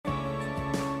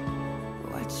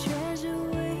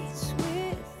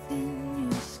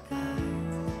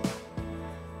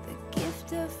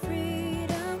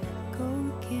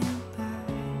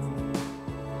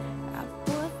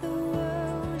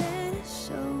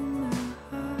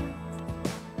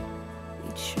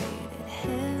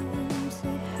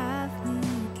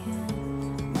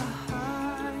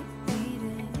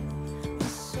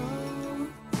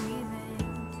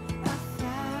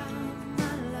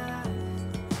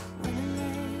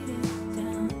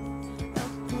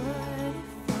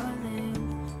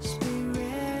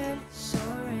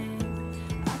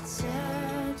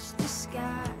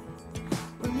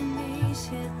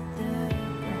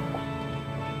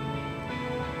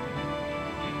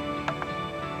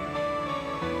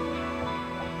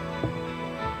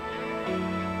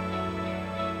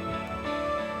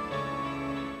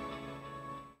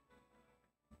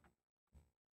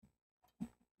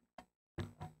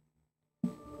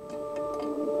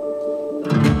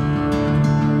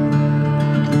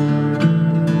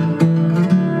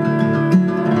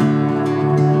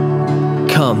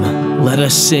Let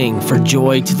us sing for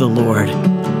joy to the Lord.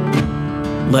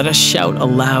 Let us shout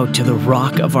aloud to the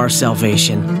rock of our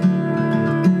salvation.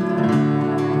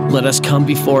 Let us come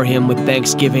before him with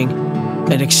thanksgiving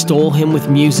and extol him with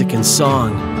music and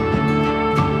song.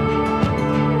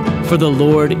 For the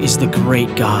Lord is the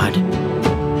great God,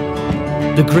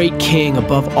 the great King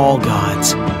above all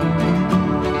gods.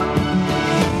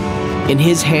 In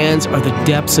his hands are the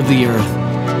depths of the earth,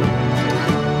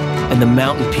 and the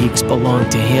mountain peaks belong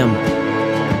to him.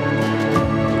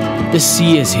 The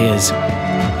sea is his,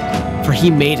 for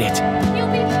he made it,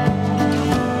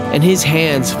 and his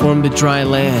hands formed the dry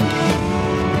land.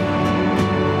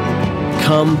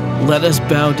 Come, let us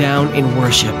bow down in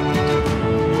worship.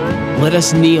 Let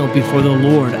us kneel before the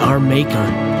Lord our Maker,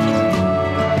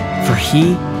 for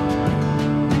he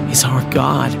is our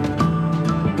God.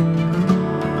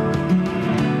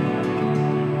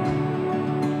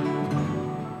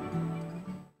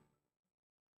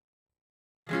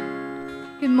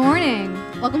 Good morning.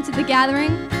 Welcome to the gathering.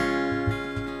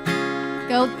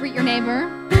 Go greet your neighbor.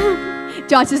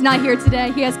 Josh is not here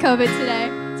today. He has COVID today,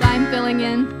 so I'm filling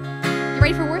in. Get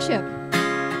ready for worship.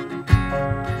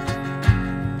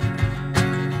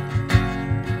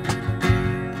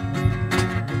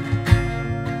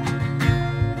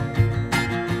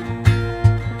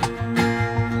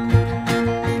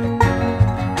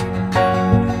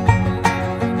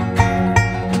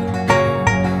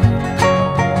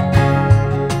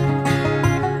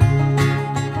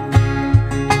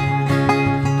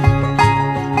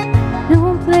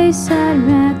 I'd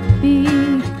rather be,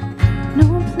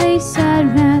 no place I'd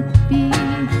rather be,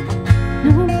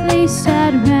 no place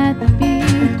I'd rather be.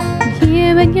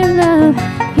 Here in your love,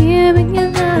 here in your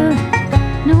love.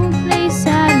 No place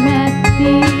I'd rather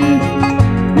be,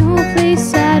 no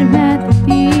place I'd rather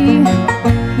be,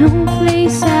 no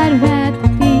place I'd rather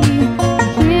be.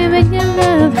 Here in your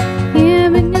love,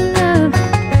 here in your love.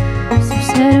 So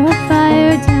set a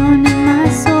fire down in my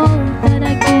soul that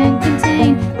I can't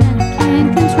contain, that I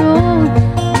can't control.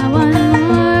 I want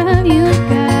more of you,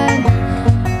 God.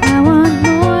 I want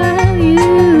more of you.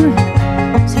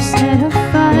 So set a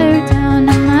fire down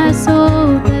in my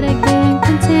soul that I can't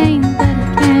contain, that I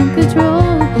can't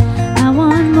control. I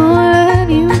want more of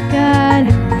you, God.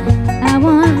 I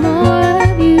want more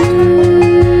of you.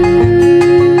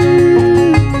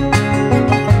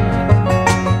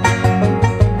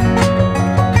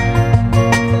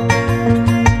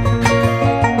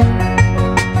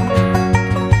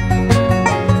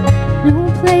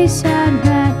 No place I'd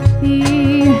rather be,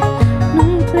 no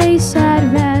place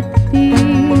I'd rather be,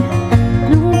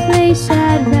 no place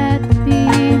I'd rather be.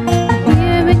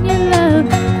 Here in your love,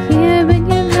 here in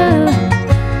your love.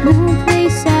 No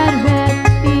place I'd rather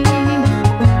be,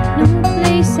 no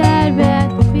place I'd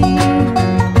rather be,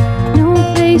 no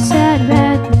place I'd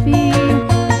rather be.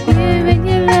 Here in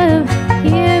your love,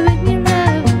 here in your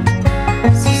love.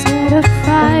 So set a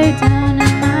fire down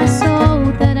in my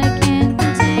soul that I can't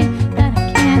contain, that I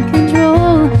can't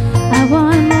control. I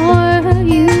want more of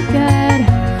you, God.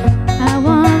 I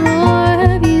want more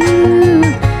of you.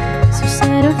 So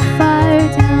set a fire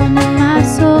down in my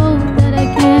soul that I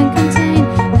can't contain,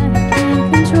 that I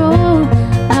can't control.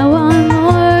 I want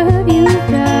more of you,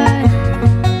 God.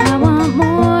 I want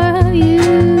more of you.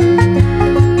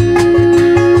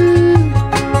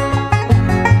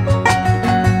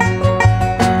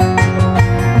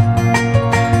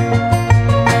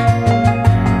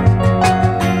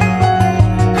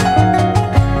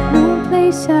 No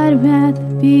place I'd rather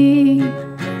be,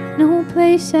 no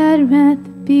place I'd rather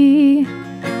be,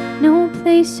 no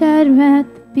place I'd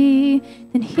rather be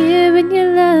than here in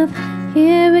your love,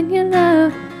 here in your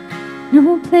love.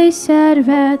 No place I'd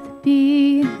rather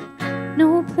be,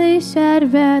 no place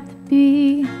I'd rather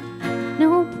be,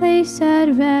 no place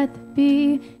I'd rather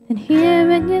be than here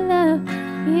in your love,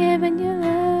 here in your love.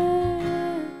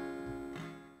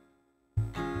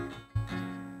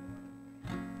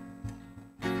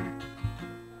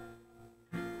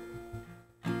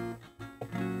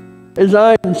 As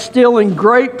I'm stealing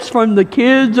grapes from the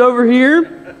kids over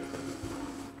here,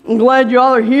 I'm glad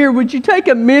y'all are here. Would you take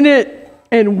a minute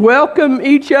and welcome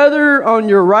each other on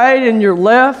your right and your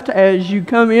left as you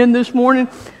come in this morning?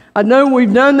 I know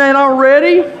we've done that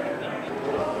already.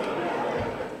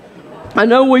 I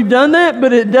know we've done that,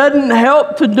 but it doesn't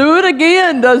help to do it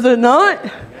again, does it not?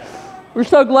 We're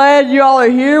so glad y'all are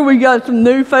here. We got some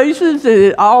new faces.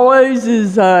 It always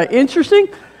is interesting.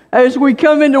 As we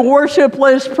come into worship,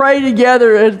 let's pray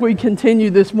together as we continue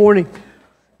this morning.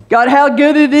 God, how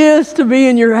good it is to be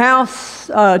in your house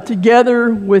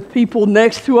together with people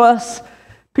next to us,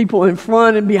 people in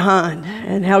front and behind,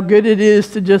 and how good it is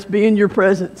to just be in your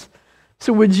presence.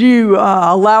 So would you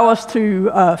allow us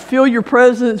to feel your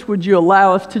presence? Would you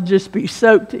allow us to just be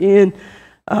soaked in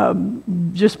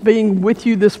just being with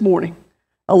you this morning?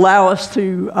 Allow us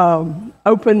to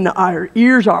open our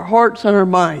ears, our hearts, and our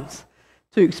minds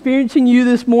to experiencing you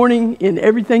this morning in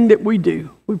everything that we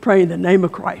do. We pray in the name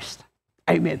of Christ.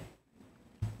 Amen.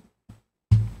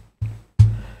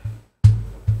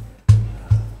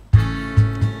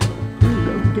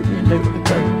 Give me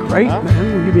another grape,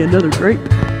 man. We'll give you another grape.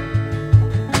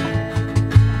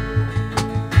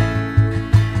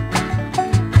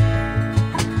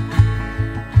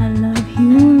 I love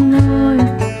you, Lord,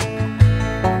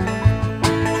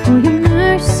 for your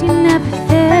mercy never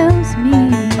fails me.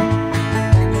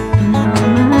 In all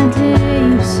my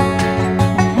days,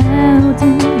 I'm held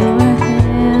in your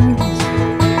hands.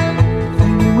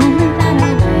 From the moment that I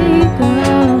wake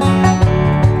up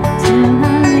till I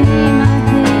lay my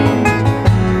head,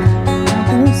 I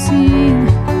will sing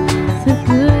the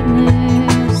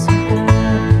goodness of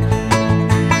God.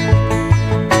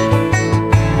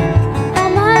 All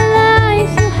my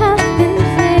life you have been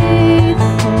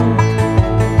faithful.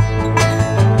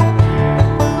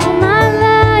 All my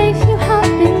life you have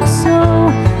been so,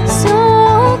 so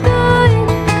good.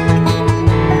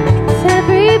 With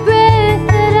every breath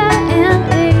that I am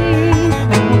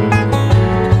able,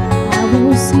 I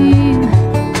will sing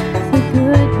the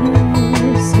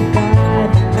goodness of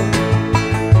God.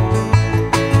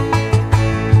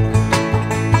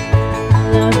 I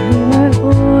love your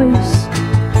voice.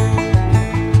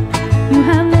 You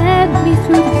have led me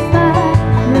through the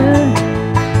fire,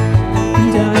 in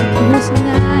darkest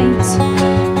nights. You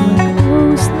are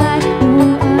close like no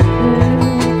other.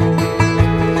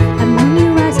 I've known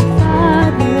you as a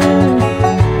father,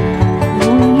 I've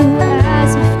known you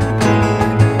as a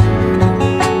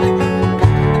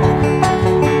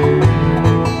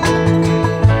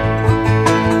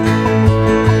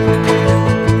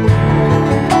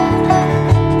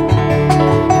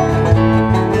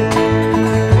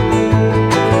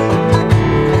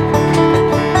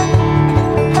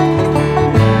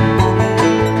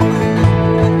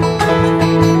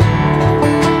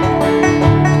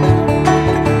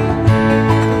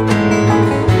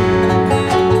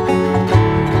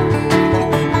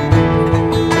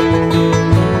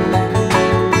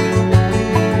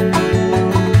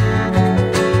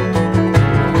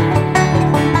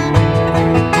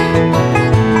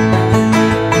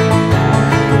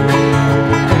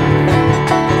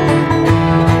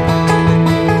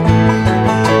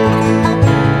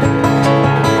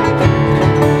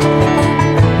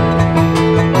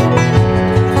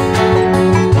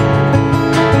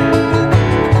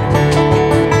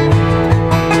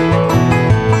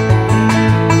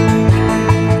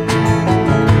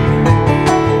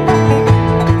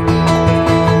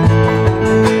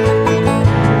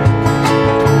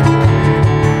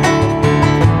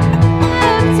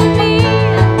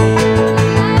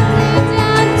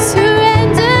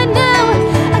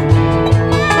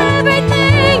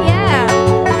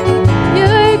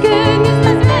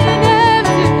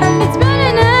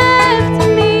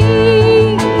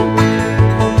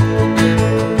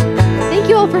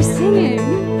for singing.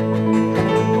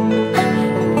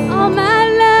 All my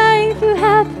life you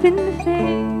have been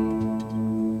faithful.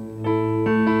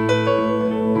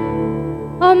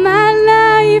 All my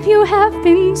life you have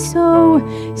been so,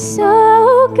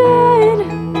 so good.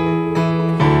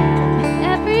 With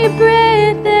every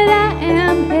breath that I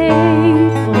am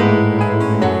able,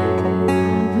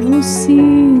 I will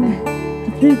sing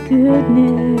the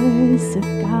goodness of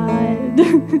God.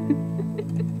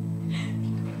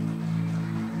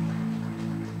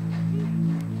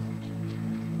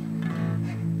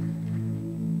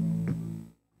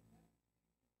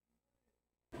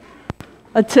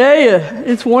 I tell you,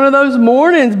 it's one of those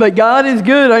mornings, but God is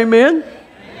good, amen?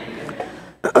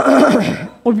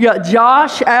 We've got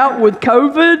Josh out with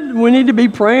COVID. We need to be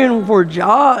praying for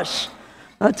Josh.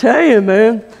 I tell you,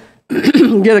 man,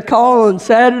 get a call on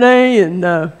Saturday,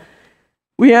 and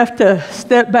we have to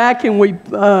step back and we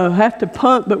have to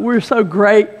punt, but we're so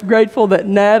grateful that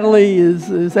Natalie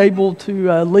is able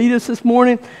to lead us this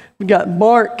morning. We got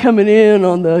Mark coming in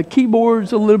on the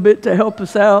keyboards a little bit to help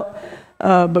us out.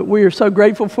 But we are so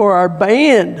grateful for our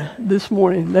band this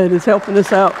morning that is helping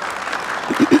us out.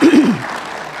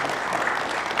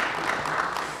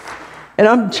 And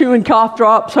I'm chewing cough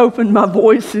drops, hoping my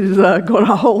voice is going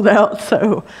to hold out.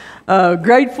 So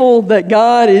grateful that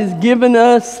God has given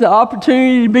us the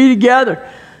opportunity to be together.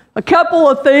 A couple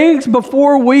of things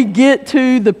before we get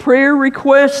to the prayer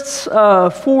requests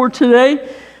for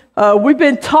today. We've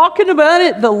been talking about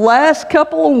it the last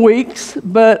couple of weeks,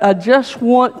 but I just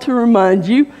want to remind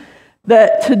you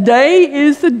that today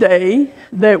is the day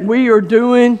that we are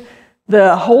doing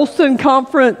the Holston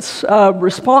Conference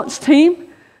response team.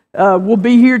 We'll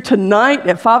be here tonight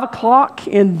at 5 o'clock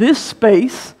in this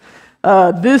space.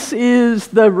 This is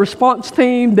the response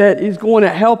team that is going to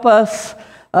help us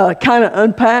kind of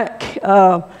unpack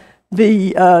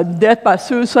the death by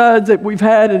suicides that we've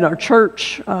had in our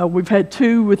church. We've had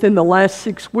 2 within the last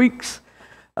 6 weeks,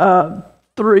 4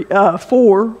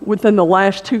 within the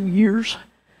last 2 years.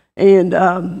 And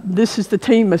this is the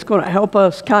team that's going to help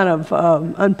us kind of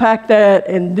unpack that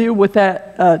and deal with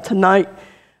that tonight.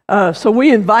 So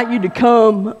we invite you to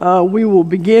come. We will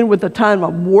begin with a time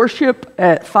of worship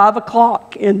at 5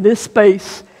 o'clock in this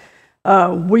space.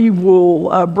 We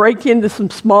will break into some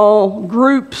small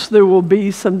groups. There will be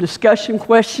some discussion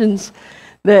questions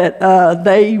that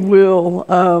they will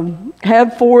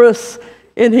have for us.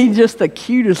 And he's just the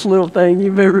cutest little thing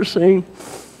you've ever seen,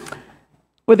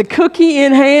 with a cookie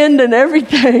in hand and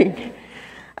everything.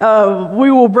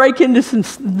 We will break into some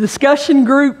discussion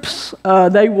groups.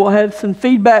 They will have some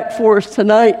feedback for us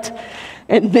tonight,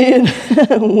 and then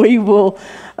we will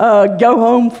go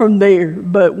home from there.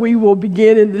 But we will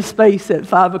begin in this space at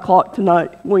 5 o'clock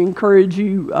tonight. We encourage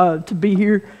you to be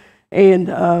here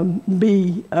and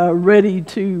be ready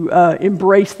to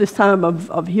embrace this time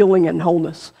of healing and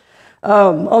wholeness.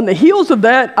 On the heels of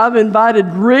that, I've invited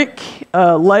Rick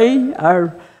Lay,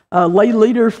 our lay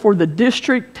leader for the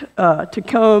district, to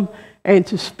come and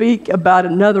to speak about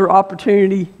another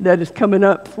opportunity that is coming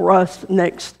up for us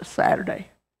next Saturday.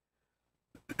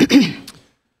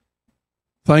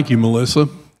 Thank you, Melissa.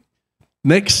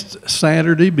 Next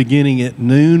Saturday, beginning at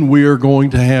noon, we are going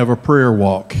to have a prayer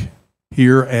walk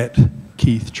here at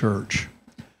Keith Church.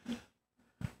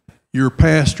 Your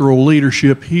pastoral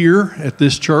leadership here at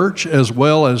this church, as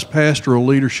well as pastoral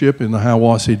leadership in the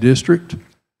Hiawassee District,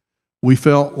 we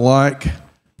felt like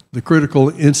the critical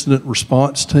incident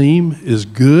response team is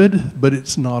good, but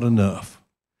it's not enough.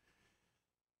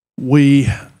 We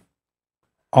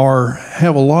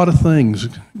have a lot of things,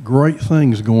 great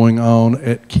things going on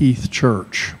at Keith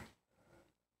Church.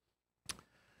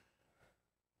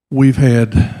 We've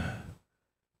had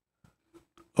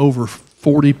over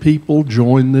 40 people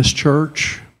join this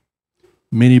church,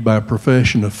 many by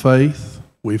profession of faith.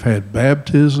 We've had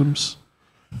baptisms.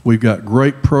 We've got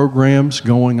great programs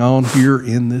going on here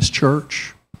in this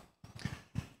church.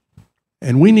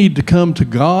 And we need to come to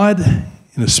God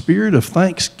in a spirit of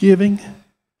thanksgiving,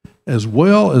 as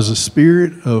well as a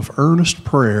spirit of earnest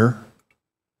prayer,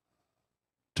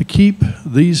 to keep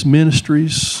these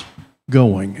ministries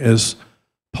going. As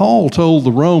Paul told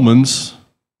the Romans,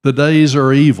 the days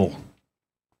are evil.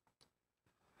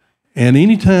 And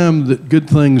anytime that good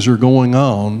things are going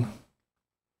on,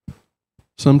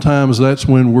 sometimes that's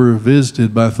when we're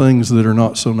visited by things that are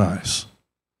not so nice.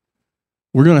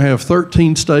 We're going to have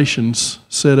 13 stations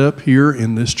set up here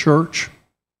in this church.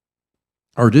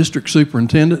 Our district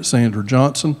superintendent, Sandra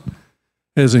Johnson,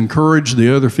 has encouraged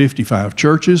the other 55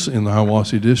 churches in the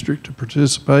Hiawassee District to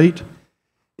participate,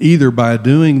 either by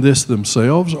doing this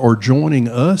themselves or joining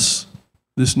us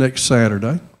this next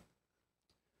Saturday.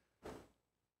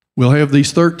 We'll have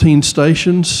these 13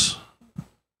 stations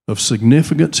of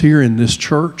significance here in this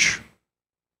church,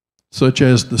 such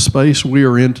as the space we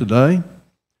are in today.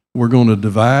 We're going to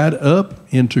divide up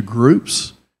into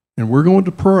groups, and we're going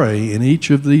to pray in each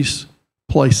of these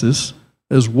places,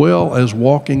 as well as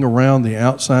walking around the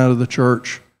outside of the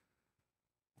church,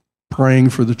 praying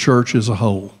for the church as a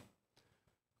whole.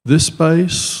 This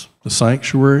space, the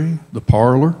sanctuary, the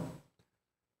parlor,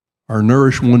 our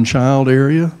Nourish One Child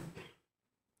area,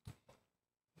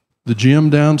 the gym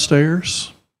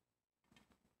downstairs.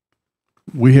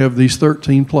 We have these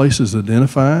 13 places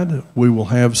identified. We will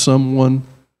have someone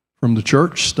from the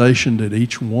church stationed at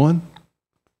each one.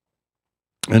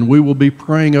 And we will be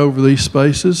praying over these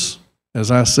spaces, as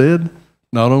I said,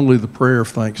 not only the prayer of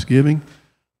thanksgiving,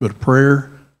 but a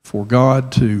prayer for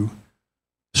God to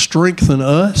strengthen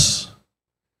us.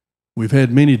 We've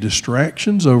had many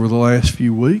distractions over the last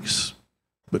few weeks,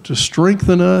 but to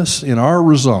strengthen us in our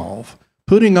resolve,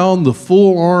 putting on the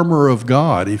full armor of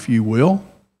God, if you will,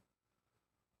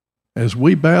 as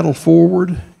we battle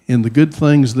forward in the good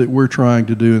things that we're trying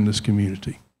to do in this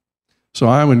community. So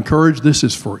I'm encouraged, this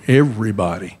is for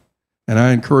everybody, and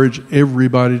I encourage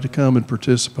everybody to come and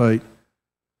participate.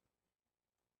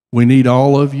 We need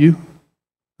all of you.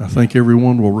 I think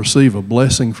everyone will receive a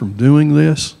blessing from doing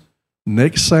this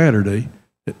next Saturday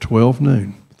at 12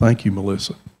 noon. Thank you,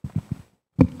 Melissa.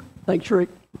 Thanks, Rick.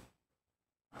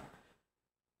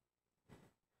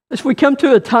 As we come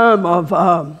to a time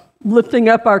of lifting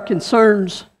up our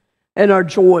concerns and our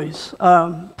joys,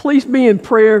 please be in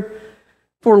prayer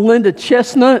For Linda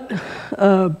Chestnut,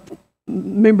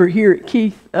 member here at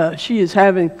Keith, she is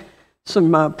having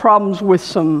some problems with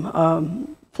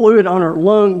some fluid on her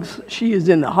lungs. She is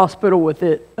in the hospital with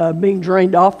it being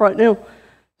drained off right now.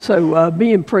 So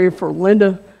be in prayer for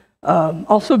Linda.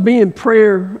 Also be in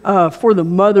prayer for the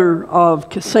mother of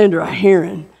Cassandra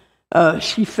Heron.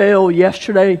 She fell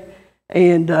yesterday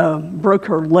and broke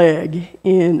her leg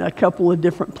in a couple of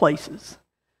different places.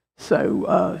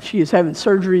 So she is having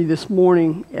surgery this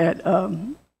morning at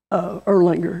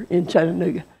Erlanger in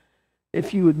Chattanooga.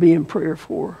 If you would be in prayer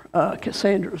for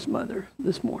Cassandra's mother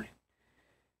this morning.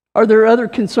 Are there other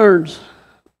concerns,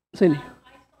 Cindy?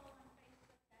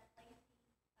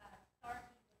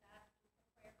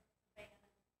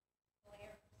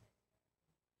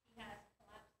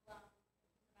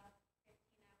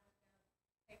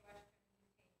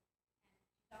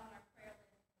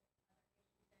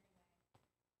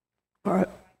 All right.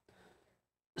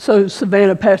 So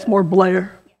Savannah Passmore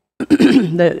Blair,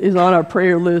 that is on our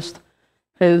prayer list,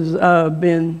 has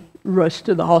been rushed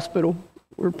to the hospital.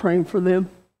 We're praying for them.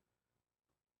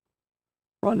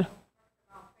 Rhonda.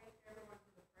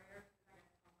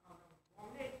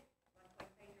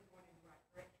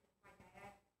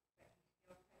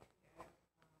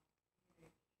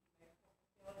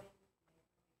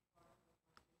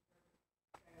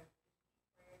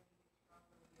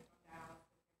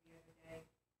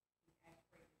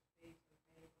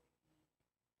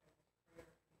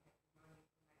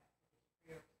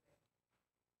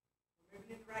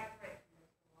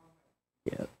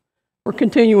 Yeah. We're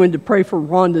continuing to pray for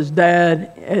Rhonda's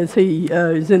dad as he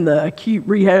is in the acute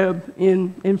rehab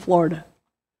in Florida.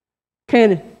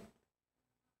 Cannon.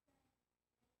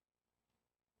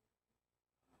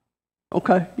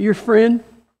 Okay, your friend.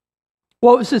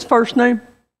 What was his first name?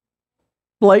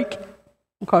 Blake.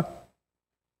 Okay.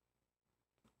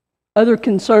 Other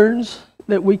concerns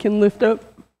that we can lift up?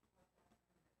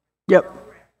 Yep.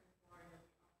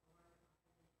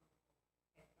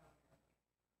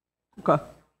 Okay.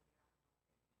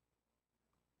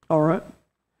 All right.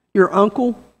 Your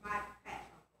uncle?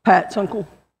 Pat's uncle.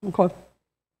 Okay.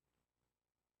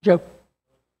 Joe.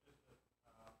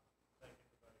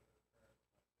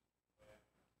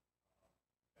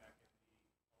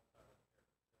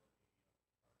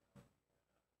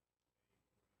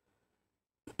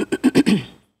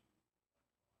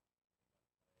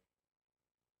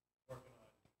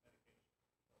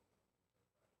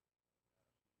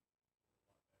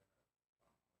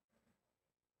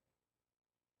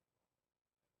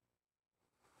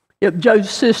 Yep, Joe's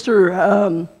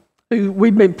sister, who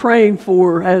we've been praying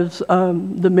for, has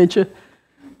dementia.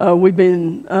 We've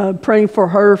been praying for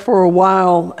her for a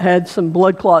while, had some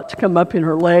blood clots come up in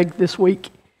her leg this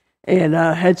week, and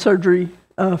had surgery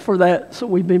for that, so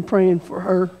we've been praying for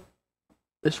her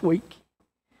this week.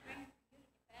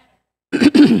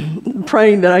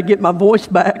 Praying that I get my voice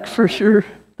back for sure.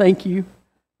 Thank you.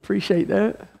 Appreciate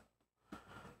that.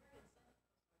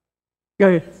 Go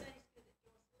ahead.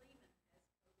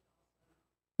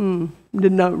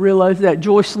 Did not realize that.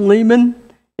 Joyce Lehman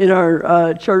in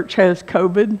our church has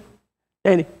COVID.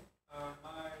 Danny. My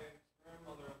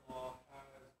grandmother-in-law has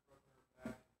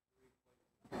broken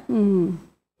her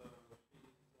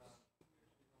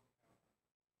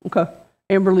back. Okay.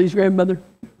 Amberly's grandmother.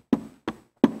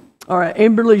 All right.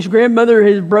 Amberly's grandmother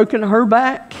has broken her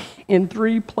back in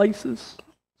 3 places.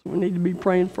 So we need to be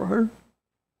praying for her.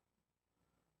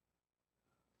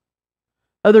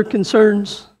 Other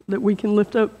concerns that we can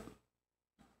lift up?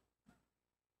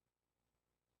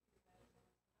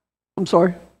 I'm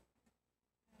sorry.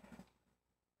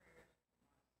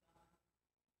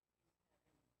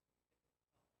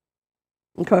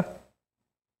 Okay.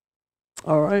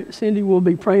 All right. Cindy, we'll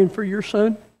be praying for your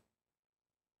son.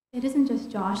 It isn't just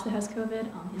Josh that has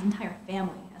COVID. His entire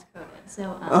family has COVID.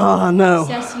 So, no.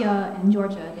 Cecia and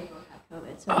Georgia, they both have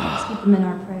COVID. So let's keep them in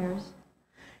our prayers.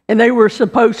 And they were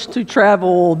supposed to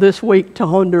travel this week to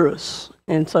Honduras.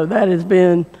 And so that has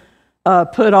been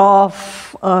put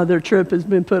off. Their trip has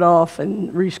been put off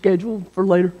and rescheduled for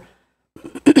later.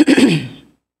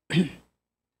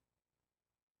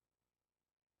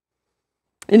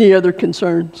 Any other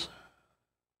concerns?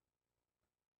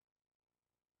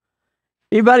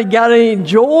 Anybody got any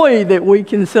joy that we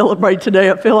can celebrate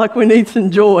today? I feel like we need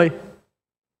some joy.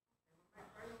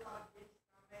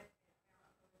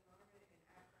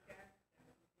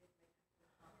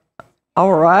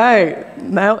 All right,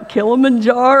 Mount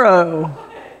Kilimanjaro.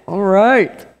 All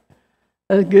right,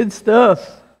 that's good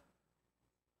stuff.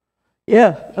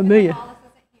 Yeah, Amelia. Hollis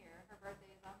isn't here. Her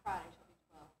birthday is on Friday. She'll be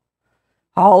 12.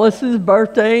 Hollis's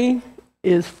birthday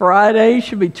is Friday.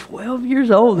 She'll be 12 years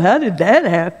old. How did that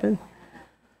happen?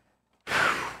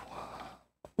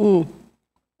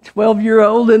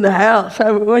 12-year-old in the house.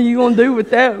 What are you going to do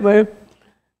with that, man?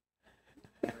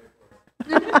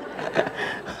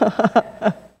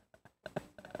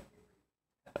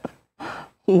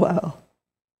 Wow.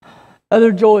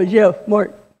 Other joys, yeah,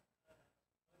 Mark.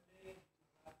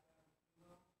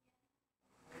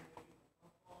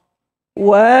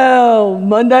 Wow,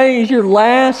 Monday is your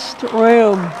last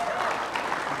round.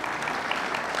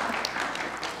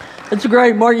 That's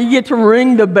great, Mark. You get to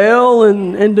ring the bell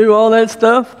and do all that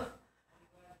stuff.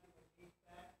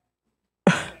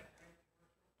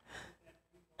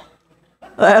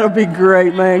 That'll be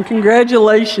great, man.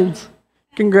 Congratulations.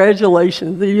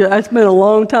 Congratulations. That's been a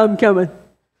long time coming.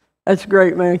 That's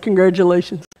great, man.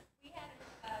 Congratulations. We had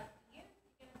you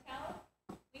can tell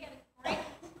we had a great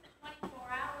 24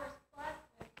 hours plus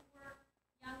with 4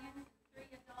 youngins and 3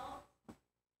 adults.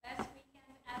 Best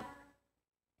weekend ever.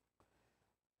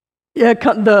 Yeah,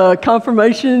 the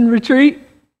confirmation retreat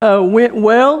went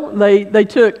well. They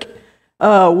took,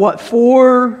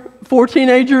 4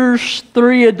 teenagers,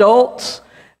 3 adults,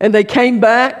 and they came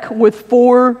back with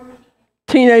 4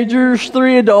 teenagers,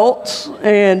 3 adults,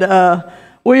 and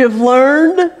we have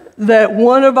learned that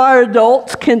one of our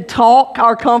adults can talk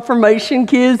our confirmation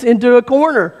kids into a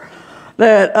corner.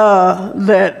 They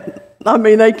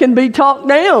can be talked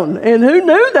down, and who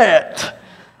knew that?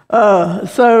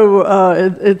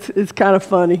 It's kind of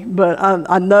funny, but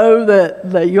I know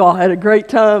that you all had a great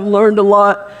time, learned a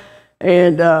lot,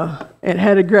 and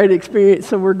had a great experience.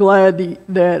 So we're glad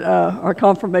that our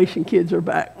confirmation kids are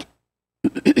back.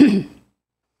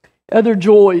 Other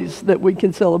joys that we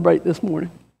can celebrate this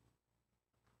morning.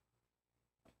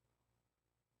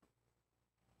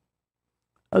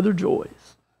 Other joys.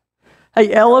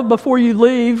 Hey, Ella, before you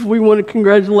leave, we want to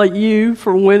congratulate you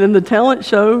for winning the talent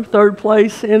show, 3rd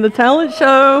place in the talent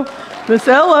show. Miss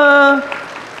Ella,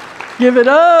 give it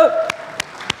up.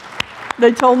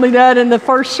 They told me that in the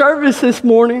first service this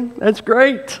morning. That's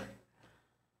great.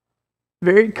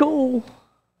 Very cool.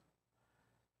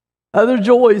 Other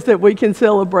joys that we can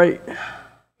celebrate. Did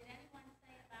anyone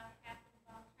say about Captain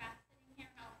Von Trapp sitting here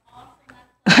how awesome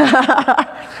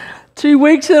that was? 2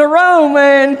 weeks in a row,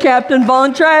 man, Captain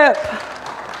Von Trapp.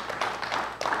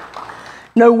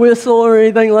 No whistle or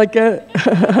anything like that.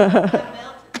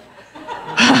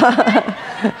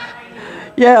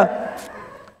 Yeah.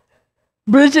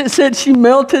 Bridget said she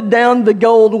melted down the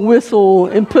gold whistle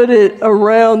and put it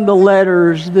around the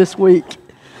letters this week.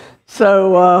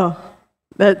 So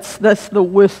that's the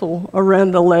whistle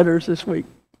around the letters this week.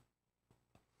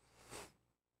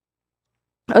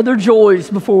 Other joys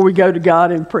before we go to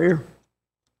God in prayer.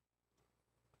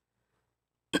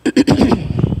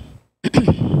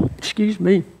 Excuse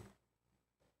me.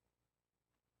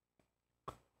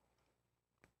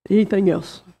 Anything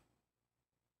else?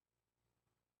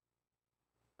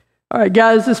 All right,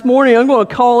 guys, this morning I'm going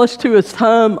to call us to a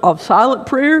time of silent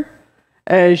prayer.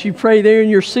 As you pray there in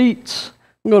your seats,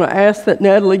 I'm going to ask that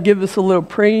Natalie give us a little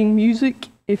praying music,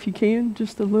 if you can,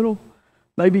 just a little.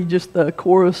 Maybe just the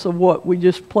chorus of what we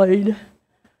just played.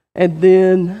 And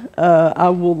then I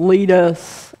will lead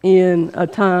us in a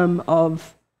time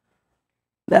of,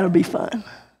 that'll be fun.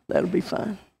 That'll be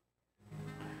fun.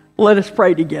 Let us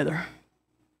pray together.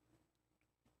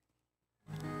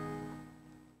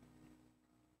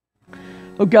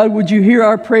 Oh God, would you hear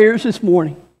our prayers this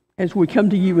morning as we come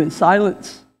to you in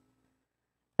silence,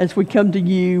 as we come to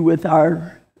you with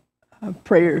our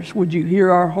prayers? Would you hear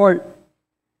our heart?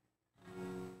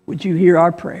 Would you hear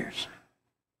our prayers?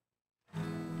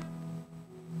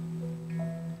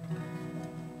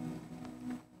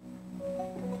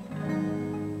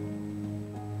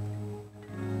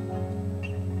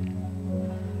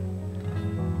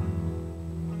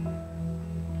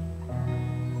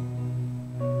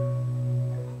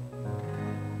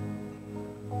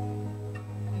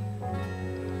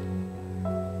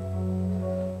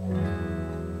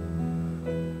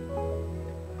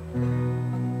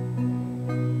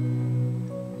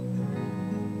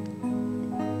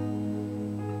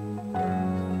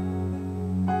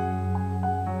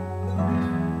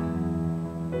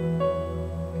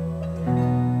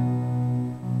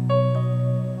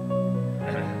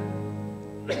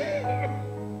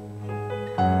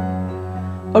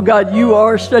 Oh God, you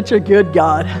are such a good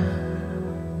God.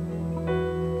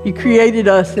 You created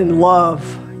us in love.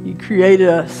 You created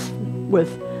us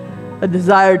with a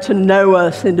desire to know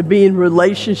us and to be in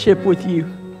relationship with you.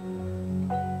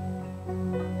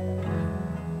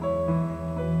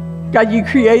 God, you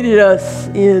created us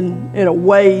in a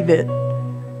way that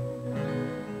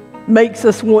makes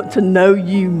us want to know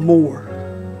you more.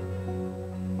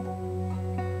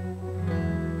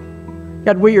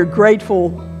 God, we are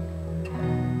grateful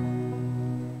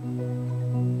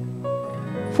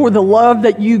for the love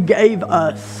that you gave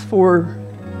us, for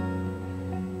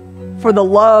the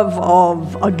love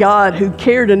of a God who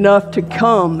cared enough to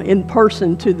come in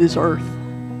person to this earth.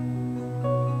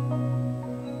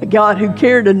 A God who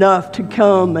cared enough to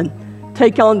come and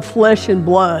take on flesh and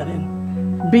blood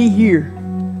and be here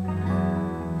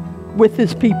with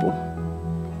his people.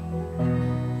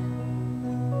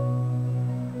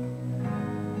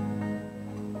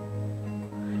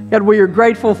 God, we are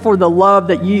grateful for the love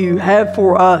that you have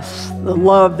for us, the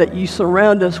love that you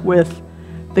surround us with,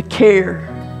 the care,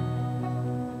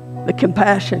 the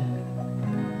compassion.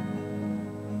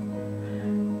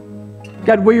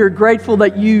 God, we are grateful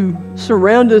that you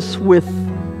surround us with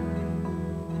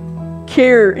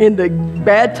care in the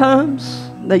bad times,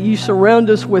 that you surround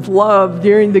us with love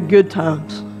during the good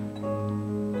times.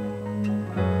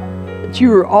 That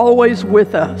you are always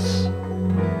with us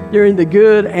during the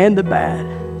good and the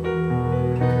bad.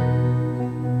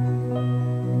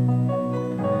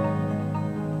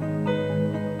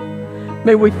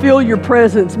 May we feel your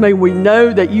presence. May we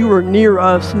know that you are near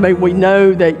us. May we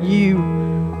know that you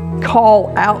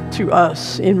call out to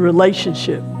us in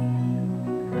relationship.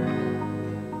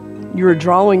 You are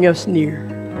drawing us near.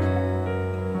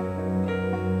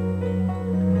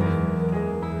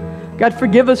 God,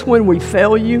 forgive us when we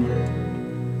fail you.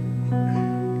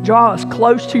 Draw us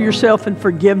close to yourself in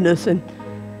forgiveness and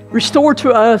restore to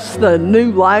us the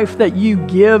new life that you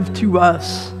give to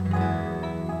us.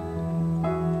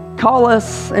 Call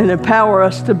us and empower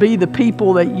us to be the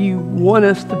people that you want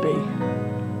us to be.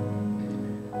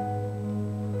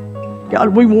 God,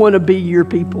 we want to be your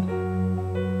people.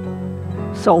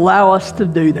 So allow us to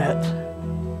do that.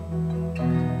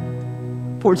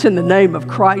 For it's in the name of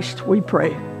Christ we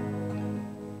pray.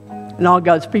 And all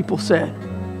God's people said,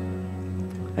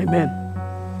 amen.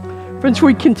 Friends,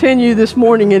 we continue this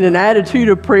morning in an attitude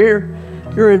of prayer.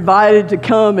 You're invited to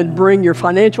come and bring your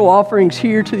financial offerings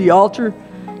here to the altar.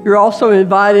 You're also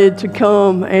invited to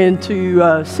come and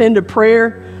to send a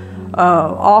prayer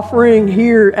offering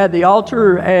here at the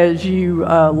altar as you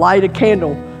light a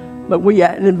candle. But we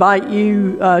invite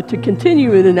you to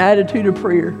continue in an attitude of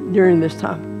prayer during this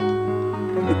time.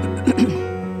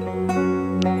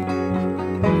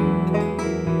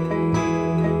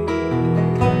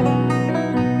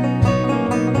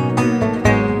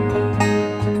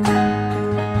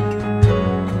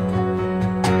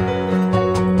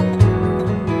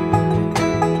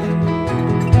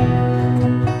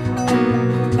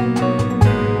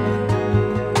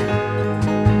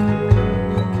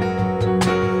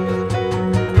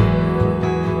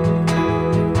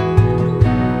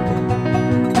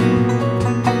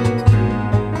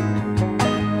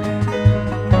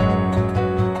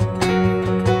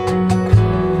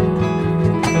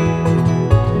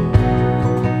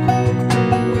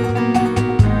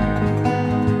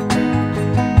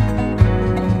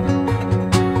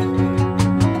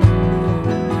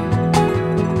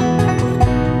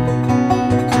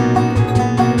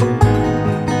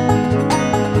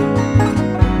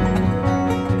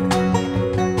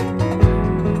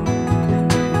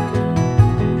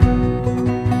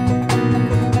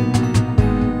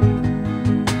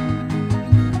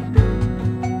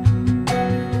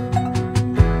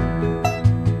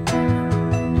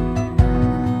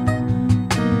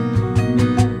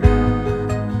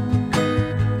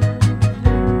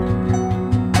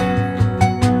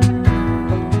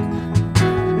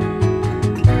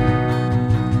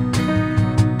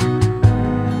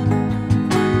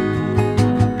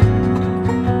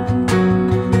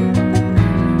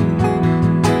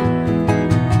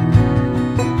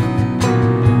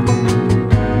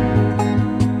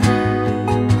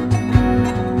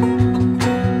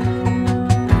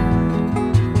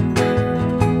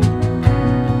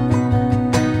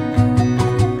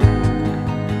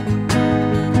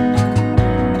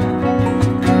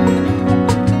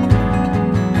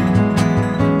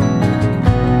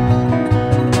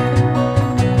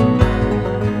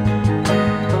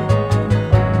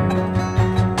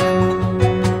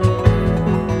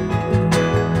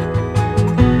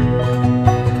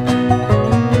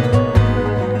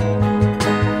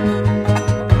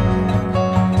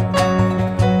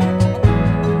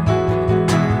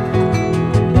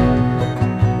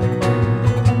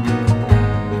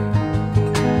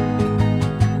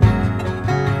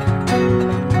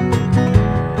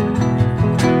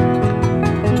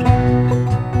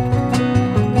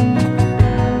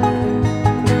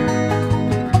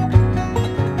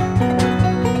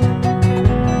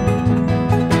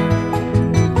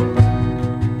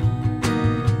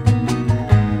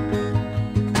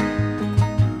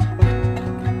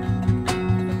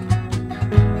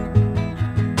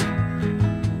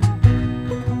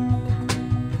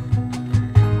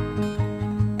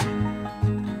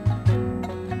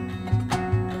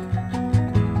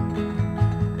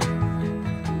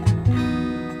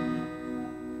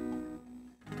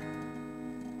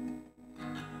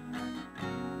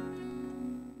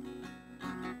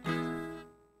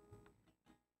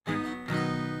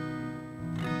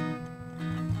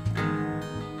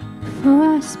 Before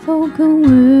I spoke a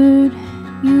word,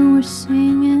 you were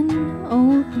singing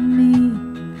over me.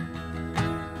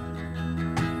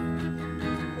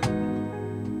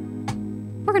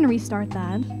 We're going to restart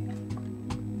that.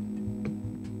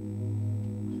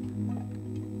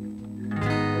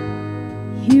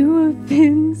 You have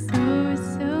been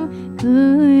so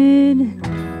good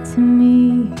to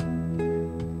me.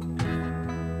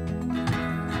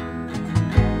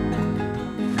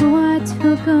 Before I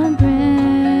took a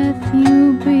breath,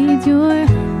 you breathed your life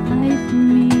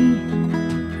in me.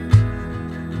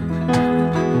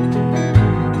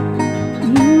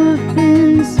 You have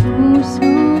been so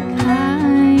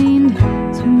kind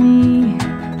to me.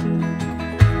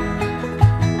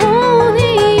 Oh,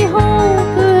 the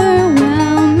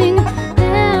overwhelming,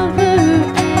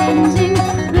 never-ending,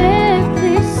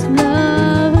 reckless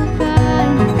love of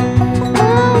God.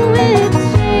 Oh, it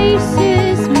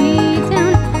chases me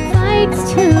down,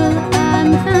 fights till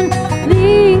I'm found,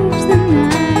 leaves the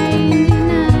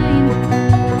 99.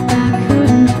 I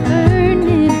couldn't earn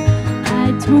it,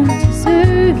 I don't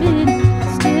deserve it.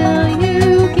 Still,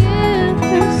 you give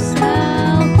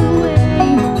yourself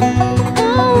away.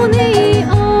 Oh, the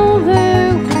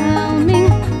overwhelming,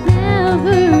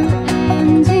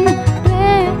 never-ending,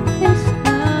 reckless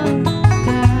love of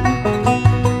God.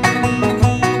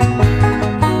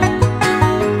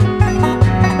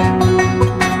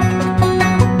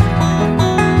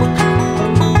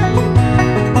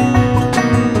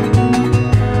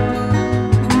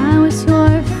 I was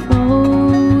your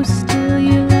foe, still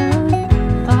your love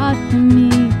fought for me.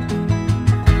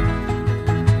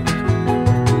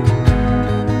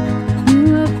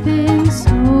 You have been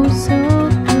so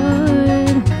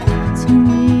good to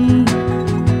me.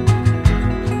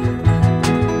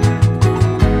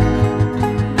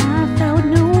 I felt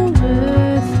no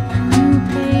worth, you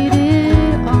paid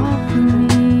it all for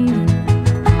me.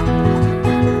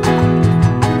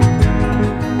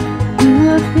 You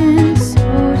have been so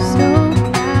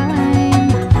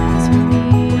kind to me.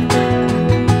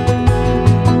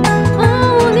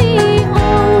 Oh, the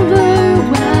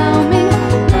overwhelming,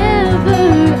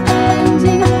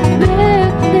 never-ending,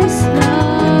 reckless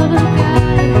love of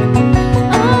God.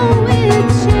 Oh, it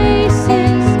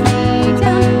chases me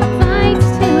down, fights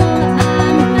till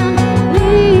I'm found,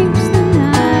 leaves the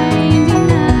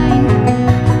 99.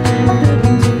 I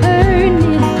couldn't earn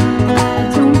it, I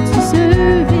don't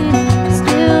deserve it.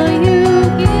 Still, you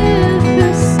give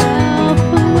yourself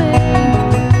away.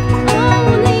 Oh,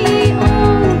 the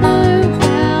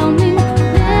overwhelming,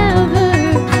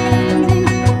 never-ending,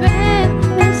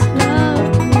 reckless love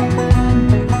of God.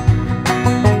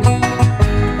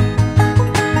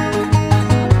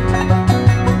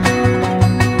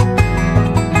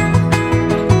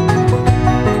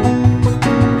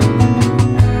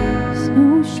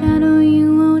 Snow shadow you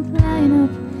won't light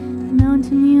up,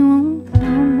 mountain you won't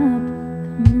come up,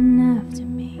 coming after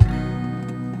me.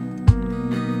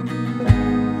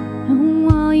 No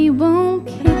wall you won't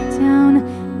kick down,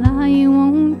 lie you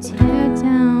won't tear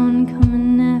down,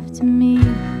 coming after me.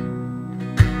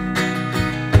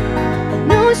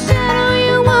 No shadow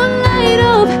you won't light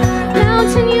up,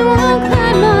 mountain you won't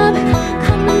climb up,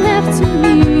 coming after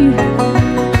me.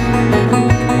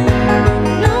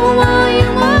 No wall you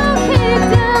won't kick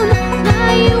down,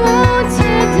 lie you won't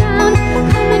tear down,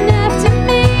 coming after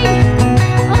me.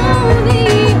 Oh, the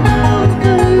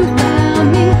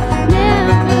overwhelming,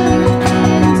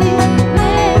 never-ending,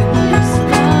 reckless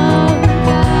love of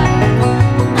God.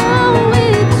 Oh,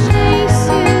 it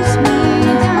chases me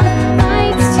down,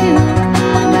 fights till I'm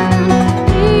found,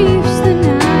 leaves the 99. I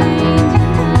couldn't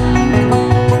earn it,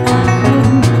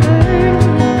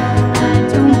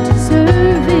 I don't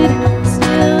deserve it.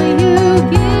 Still, you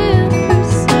give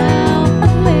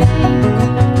yourself away.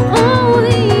 Oh,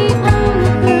 the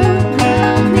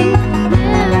overwhelming,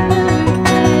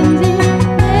 never-ending,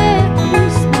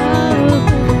 reckless love of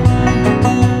God.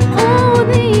 Oh,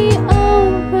 the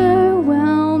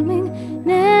overwhelming,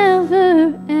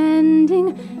 never-ending,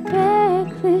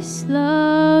 reckless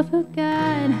love of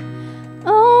God.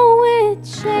 Oh, it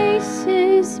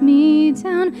chases me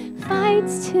down,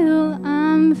 fights till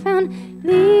I'm found,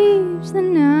 leaves the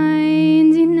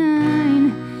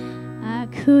 99. I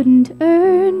couldn't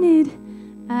earn it,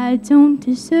 I don't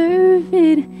deserve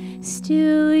it.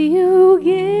 Still, you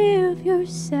give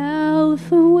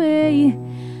yourself away.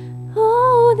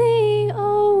 Oh, the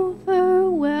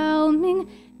overwhelming,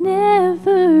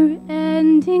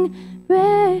 never-ending,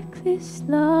 reckless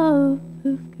love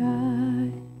of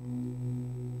God.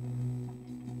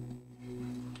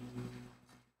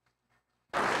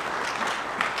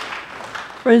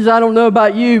 Friends, I don't know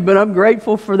about you, but I'm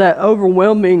grateful for that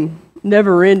overwhelming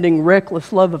never-ending,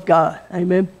 reckless love of God.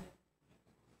 Amen.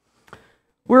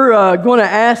 We're going to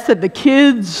ask that the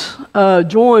kids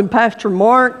join Pastor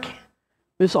Mark,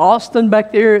 Miss Austin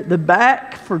back there at the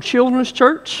back for Children's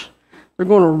Church. They're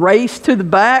going to race to the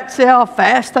back, see how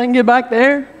fast they can get back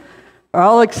there. They're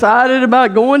all excited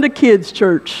about going to kids'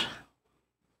 church.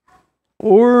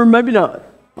 Or maybe not.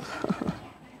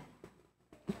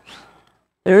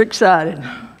 They're excited.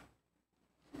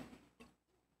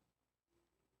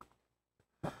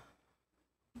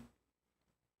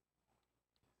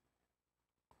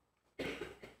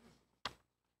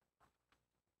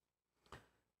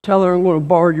 Tell her I'm going to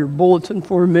borrow your bulletin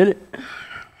for a minute. If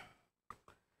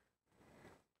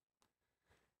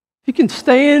you can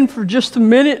stand for just a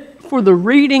minute for the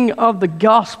reading of the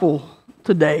gospel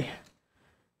today.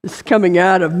 This is coming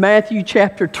out of Matthew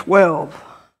chapter 12,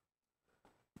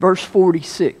 verse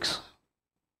 46.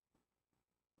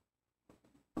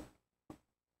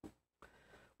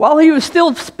 While he was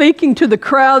still speaking to the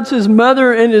crowds, his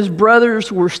mother and his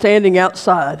brothers were standing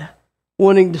outside,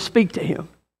 wanting to speak to him.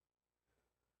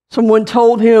 Someone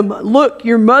told him, "Look,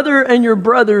 your mother and your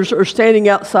brothers are standing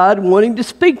outside wanting to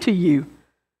speak to you."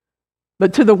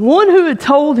 But to the one who had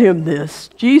told him this,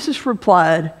 Jesus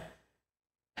replied,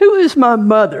 "Who is my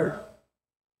mother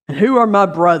and who are my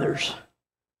brothers?"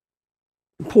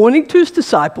 And pointing to his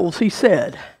disciples, he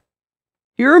said,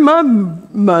 "Here are my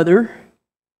mother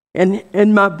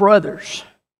and my brothers.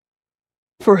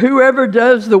 For whoever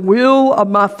does the will of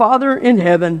my Father in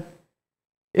heaven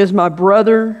is my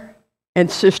brother and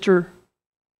sister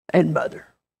and mother."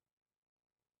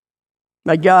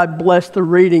 May God bless the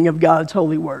reading of God's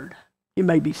holy word. You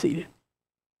may be seated.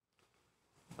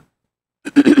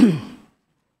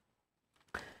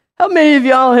 How many of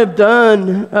y'all have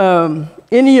done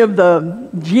any of the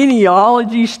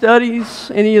genealogy studies,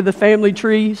 any of the family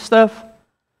tree stuff?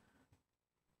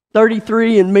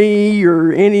 33andMe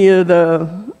or any of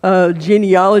the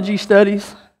genealogy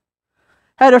studies?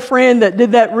 Had a friend that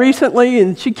did that recently,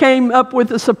 and she came up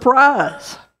with a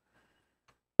surprise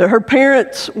that her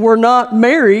parents were not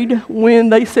married when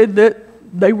they said that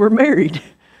they were married.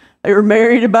 They were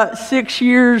married about 6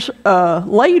 years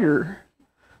later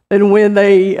than when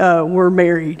they were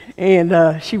married,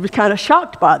 and she was kind of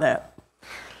shocked by that.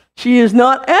 She has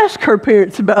not asked her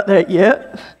parents about that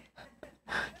yet.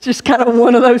 It's just kind of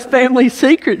one of those family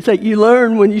secrets that you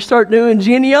learn when you start doing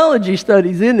genealogy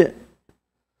studies, isn't it?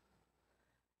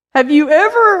 Have you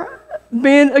ever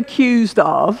been accused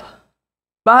of,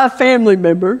 by a family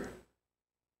member,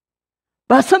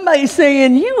 by somebody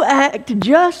saying, "You act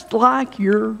just like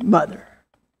your mother"?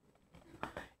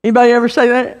 Anybody ever say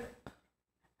that?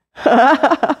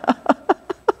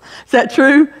 Is that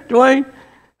true, Dwayne?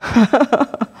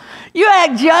 "You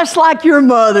act just like your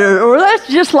mother," or "That's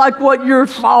just like what your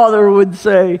father would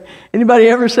say." Anybody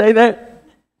ever say that?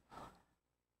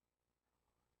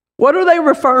 What are they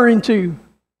referring to?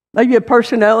 Maybe a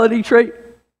personality trait?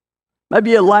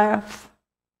 Maybe a laugh?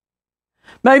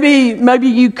 Maybe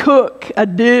you cook a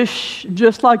dish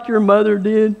just like your mother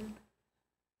did?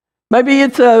 Maybe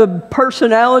it's a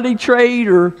personality trait,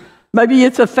 or maybe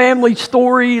it's a family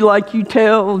story like you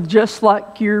tell just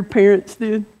like your parents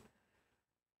did.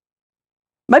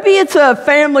 Maybe it's a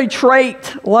family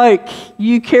trait like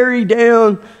you carry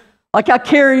down, like I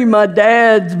carry my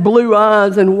dad's blue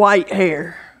eyes and white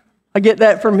hair. I get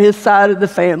that from his side of the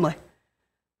family.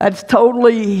 That's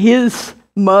totally his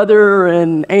mother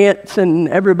and aunts and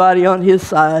everybody on his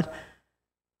side.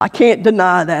 I can't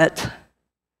deny that.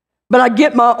 But I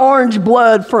get my orange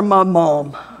blood from my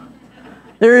mom.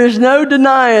 There is no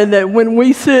denying that when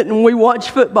we sit and we watch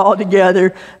football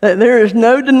together, that there is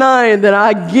no denying that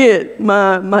I get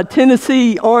my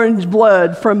Tennessee orange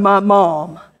blood from my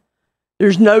mom.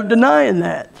 There's no denying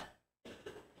that.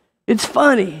 It's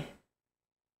funny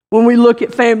when we look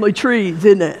at family trees,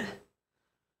 isn't it?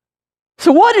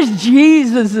 So what does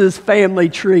Jesus' family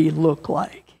tree look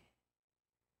like?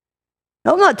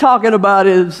 Now, I'm not talking about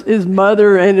his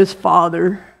mother and his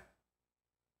father.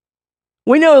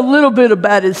 We know a little bit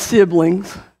about his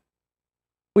siblings.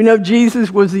 We know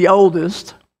Jesus was the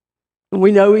oldest, and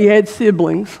we know he had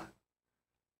siblings.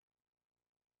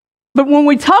 But when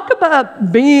we talk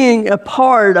about being a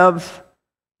part of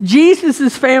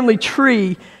Jesus' family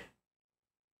tree,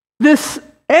 this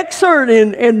excerpt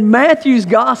in Matthew's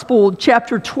Gospel,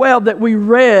 chapter 12, that we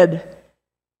read,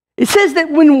 it says that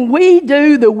when we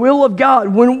do the will of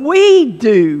God, when we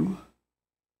do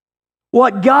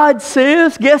what God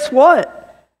says, guess what?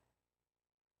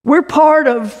 We're part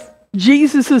of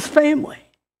Jesus' family.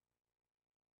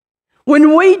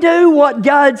 When we do what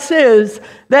God says,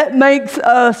 that makes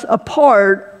us a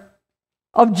part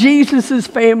of Jesus'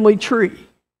 family tree.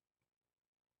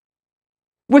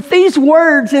 With these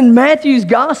words in Matthew's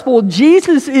gospel,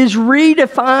 Jesus is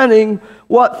redefining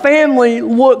what family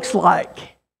looks like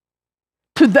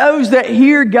to those that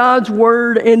hear God's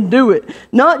word and do it.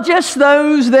 Not just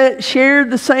those that share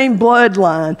the same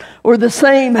bloodline or the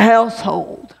same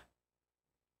household.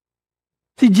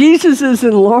 See, Jesus is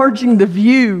enlarging the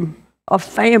view of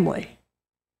family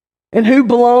and who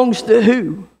belongs to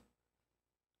who.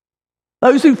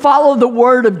 Those who follow the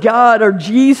word of God are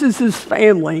Jesus'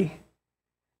 family.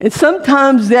 And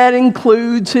sometimes that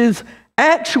includes his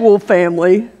actual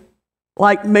family,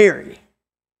 like Mary.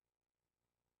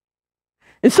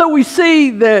 And so we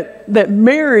see that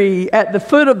Mary at the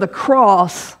foot of the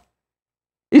cross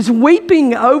is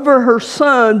weeping over her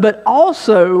son, but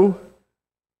also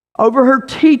over her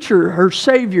teacher, her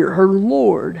Savior, her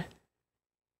Lord.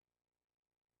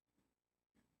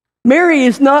 Mary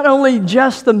is not only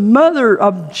just the mother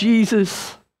of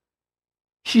Jesus,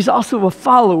 she's also a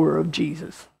follower of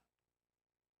Jesus.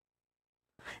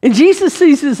 And Jesus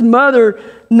sees his mother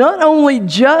not only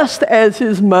just as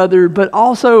his mother, but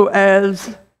also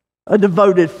as a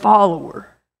devoted follower.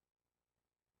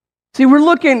 See, we're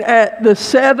looking at the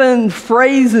 7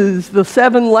 phrases, the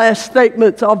 7 last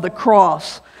statements of the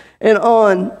cross. And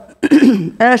on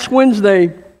Ash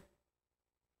Wednesday,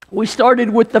 we started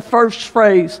with the first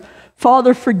phrase,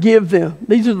 Father, forgive them.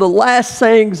 These are the last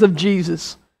sayings of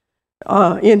Jesus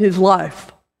in his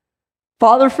life.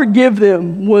 Father, forgive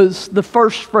them was the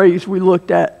first phrase we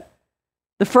looked at.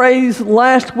 The phrase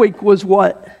last week was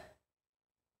what?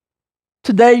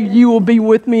 Today you will be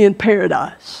with me in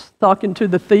paradise, talking to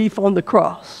the thief on the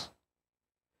cross.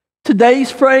 Today's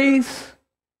phrase,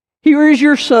 here is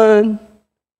your son,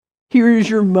 here is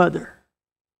your mother.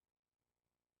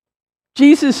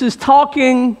 Jesus is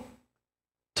talking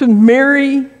to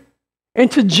Mary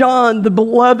and to John, the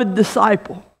beloved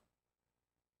disciple.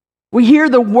 We hear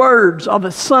the words of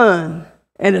a son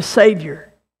and a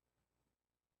Savior.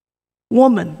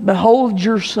 Woman, behold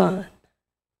your son.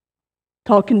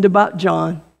 Talking about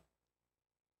John.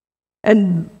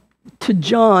 And to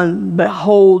John,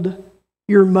 behold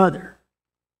your mother.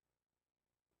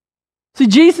 See,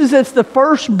 Jesus, as the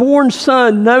firstborn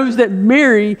son, knows that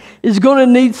Mary is going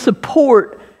to need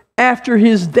support after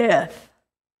his death.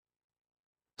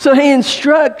 So he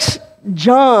instructs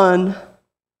John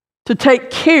to take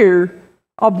care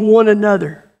of one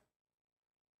another.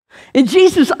 And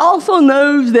Jesus also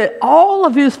knows that all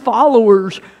of his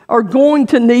followers are going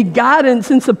to need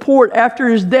guidance and support after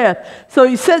his death. So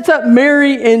he sets up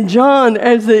Mary and John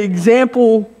as the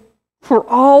example for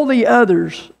all the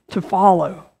others to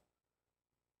follow.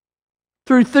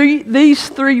 Through these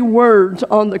 3 words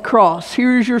on the cross,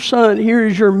 here is your son, here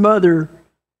is your mother,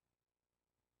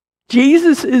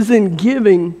 Jesus is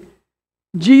giving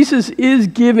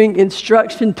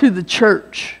instruction to the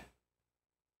church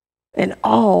and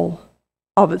all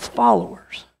of its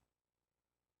followers.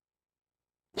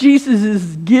 Jesus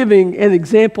is giving an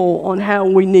example on how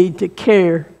we need to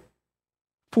care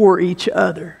for each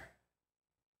other.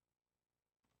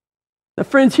 Now,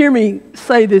 friends, hear me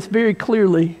say this very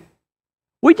clearly.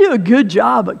 We do a good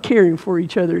job at caring for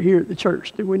each other here at the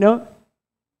church, do we not?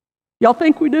 Y'all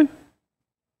think we do?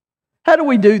 How do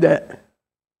we do that?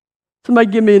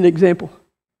 Somebody give me an example.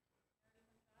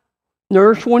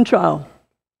 Nurse one child.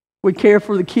 We care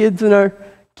for the kids in our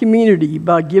community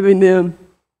by giving them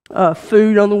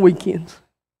food on the weekends.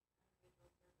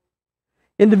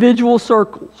 Individual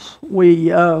circles.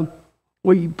 We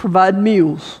provide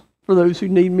meals for those who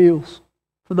need meals,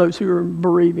 for those who are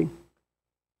bereaving.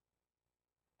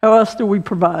 How else do we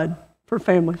provide for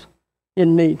families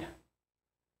in need?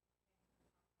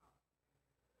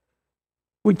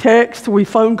 We text, we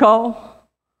phone call.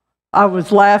 I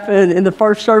was laughing in the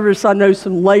first service. I know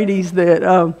some ladies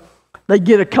that they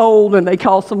get a cold and they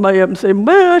call somebody up and say,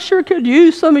 "Man, I sure could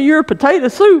use some of your potato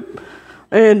soup."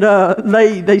 And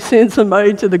they send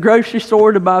somebody to the grocery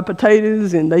store to buy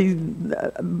potatoes,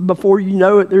 and before you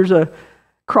know it, there's a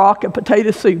crock of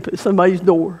potato soup at somebody's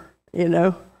door. You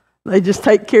know, they just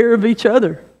take care of each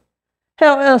other.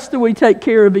 How else do we take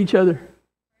care of each other?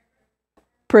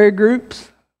 Prayer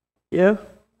groups, yeah.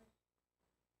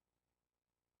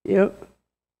 Yep.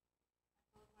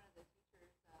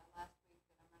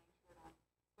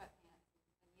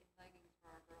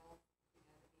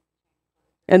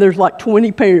 And there's like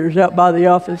 20 pairs out by the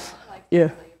office. Yeah.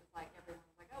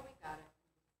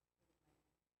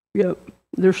 Yep.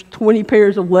 There's 20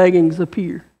 pairs of leggings up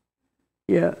here.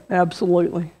 Yeah,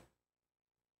 absolutely.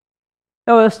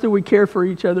 How else do we care for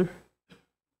each other?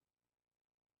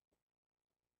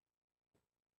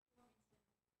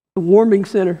 The warming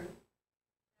center.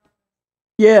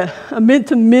 Yeah, I meant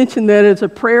to mention that as a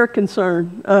prayer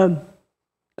concern.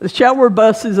 The shower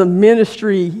bus is a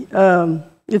ministry.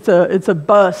 It's a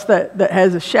bus that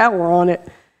has a shower on it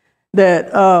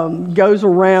that goes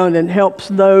around and helps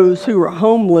those who are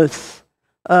homeless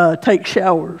take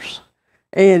showers.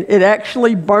 And it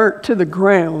actually burnt to the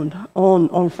ground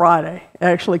on Friday. It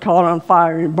actually caught on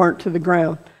fire and burnt to the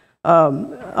ground.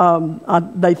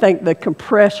 They think the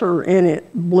compressor in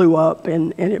it blew up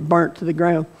and it burnt to the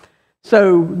ground.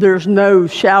 So there's no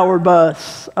shower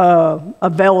bus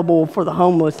available for the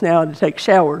homeless now to take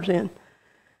showers in.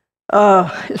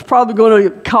 It's probably going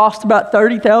to cost about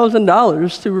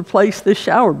 $30,000 to replace this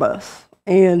shower bus.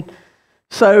 And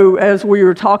so as we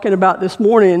were talking about this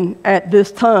morning, at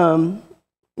this time,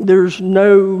 there's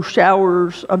no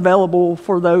showers available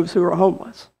for those who are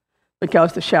homeless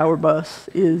because the shower bus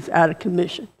is out of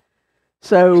commission.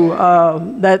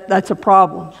 So that's a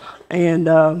problem. And,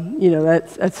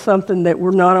 that's something that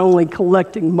we're not only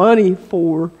collecting money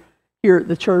for here at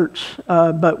the church,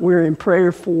 but we're in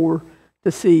prayer for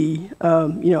to see,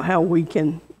 how we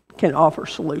can offer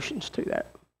solutions to that.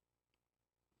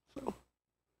 So,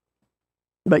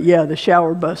 but yeah, the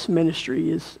shower bus ministry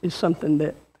is something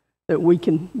that we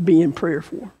can be in prayer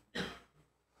for.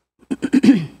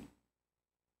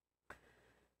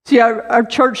 See, our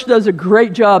church does a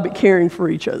great job at caring for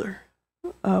each other.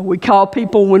 We call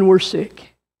people when we're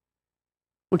sick.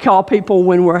 We call people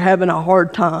when we're having a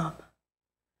hard time.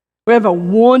 We have a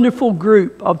wonderful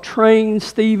group of trained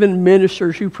Stephen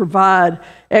ministers who provide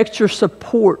extra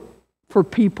support for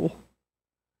people.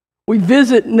 We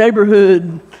visit our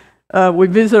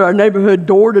neighborhood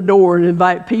door to door and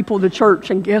invite people to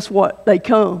church, and guess what? They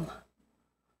come.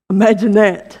 Imagine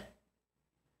that.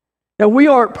 Now, we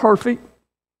aren't perfect.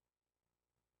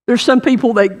 There's some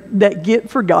people that get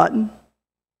forgotten.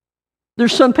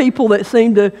 There's some people that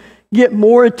seem to get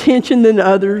more attention than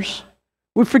others.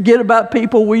 We forget about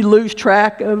people. We lose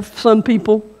track of some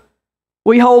people.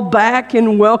 We hold back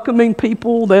in welcoming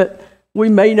people that we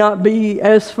may not be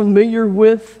as familiar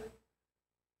with.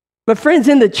 But friends,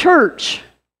 in the church,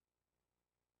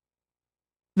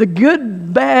 the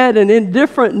good, bad, and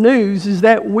indifferent news is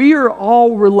that we are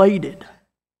all related,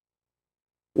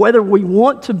 whether we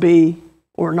want to be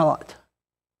or not.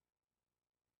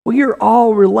 We are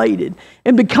all related.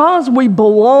 And because we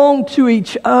belong to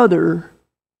each other,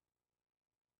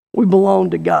 we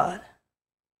belong to God.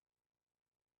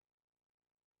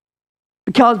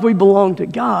 Because we belong to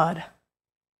God,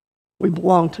 we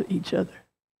belong to each other.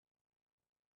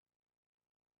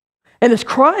 And as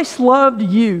Christ loved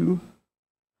you,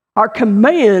 our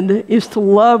command is to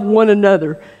love one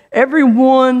another.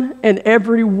 Everyone and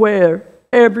everywhere,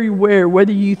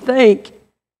 whether you think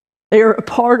they are a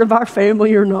part of our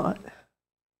family or not.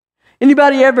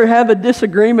 Anybody ever have a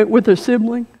disagreement with a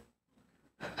sibling?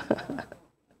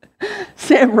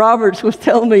 Sam Roberts was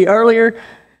telling me earlier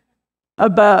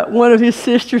about one of his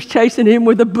sisters chasing him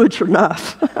with a butcher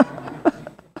knife.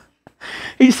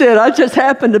 He said, I just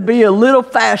happened to be a little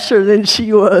faster than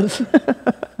she was.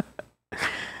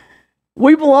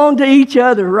 We belong to each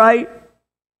other, right?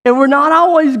 And we're not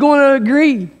always going to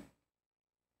agree.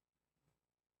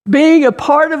 Being a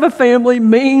part of a family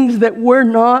means that we're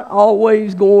not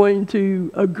always going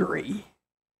to agree.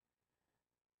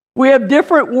 We have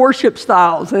different worship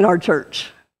styles in our church.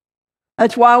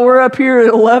 That's why we're up here at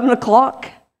 11 o'clock.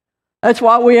 That's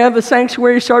why we have a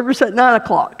sanctuary service at 9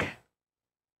 o'clock.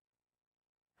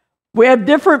 We have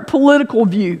different political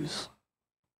views.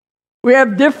 We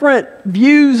have different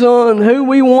views on who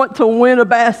we want to win a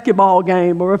basketball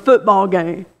game or a football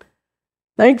game.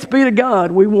 Thanks be to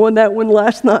God, we won that one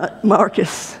last night,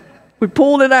 Marcus. We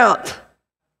pulled it out.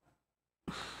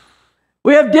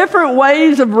 We have different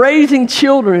ways of raising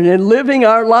children and living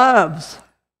our lives.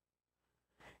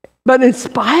 But in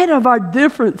spite of our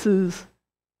differences,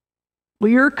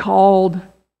 we are called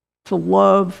to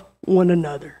love one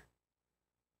another.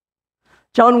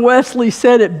 John Wesley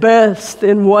said it best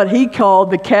in what he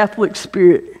called the Catholic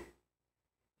spirit.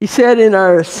 He said, in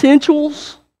our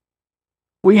essentials,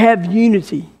 we have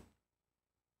unity.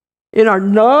 In our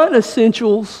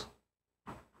non-essentials,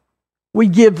 we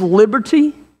give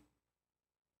liberty.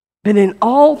 But in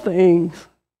all things,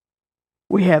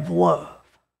 we have love.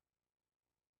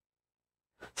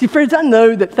 See, friends, I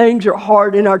know that things are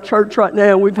hard in our church right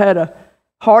now. We've had a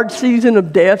hard season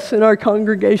of deaths in our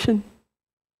congregation.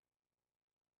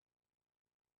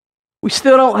 We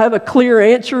still don't have a clear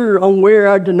answer on where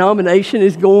our denomination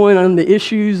is going on the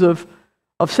issues of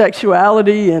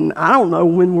sexuality, and I don't know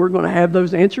when we're going to have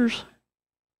those answers.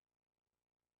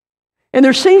 And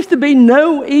there seems to be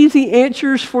no easy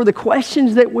answers for the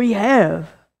questions that we have.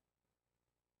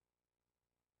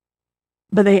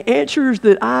 But the answers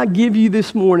that I give you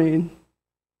this morning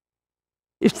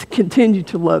is to continue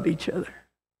to love each other,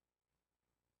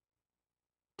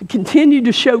 to continue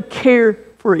to show care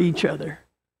for each other,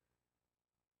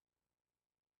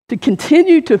 to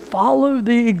continue to follow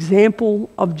the example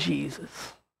of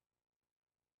Jesus.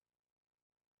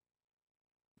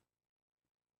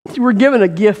 We're given a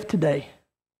gift today.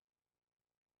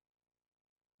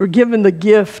 We're given the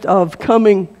gift of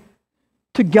coming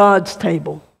to God's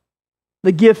table,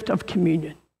 the gift of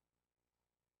communion.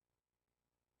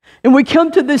 And we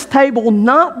come to this table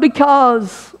not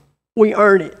because we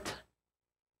earn it,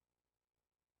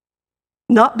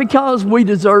 not because we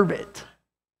deserve it.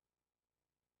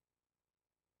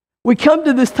 We come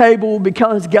to this table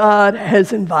because God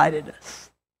has invited us.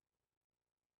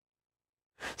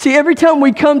 See, every time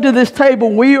we come to this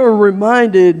table, we are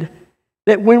reminded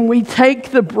that when we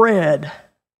take the bread,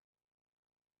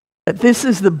 that this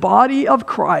is the body of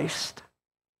Christ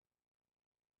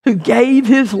who gave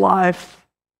his life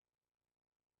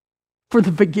for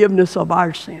the forgiveness of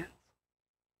our sins.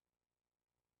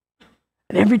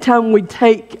 And every time we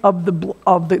take of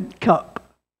the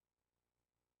cup,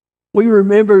 we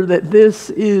remember that this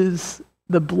is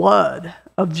the blood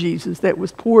of Jesus that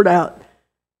was poured out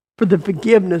for the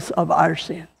forgiveness of our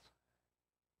sins.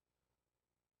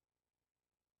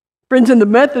 Friends, in the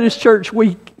Methodist Church,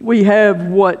 we have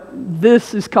what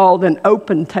this is called an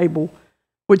open table,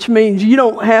 which means you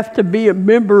don't have to be a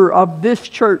member of this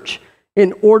church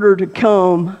in order to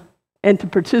come and to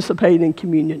participate in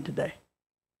communion today.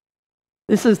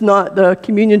 This is not the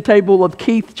communion table of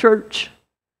Keith Church.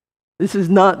 This is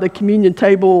not the communion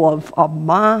table of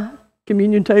my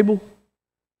communion table.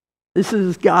 This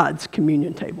is God's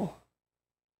communion table.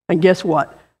 And guess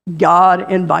what?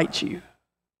 God invites you.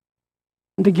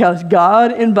 Because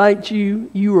God invites you,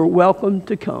 you are welcome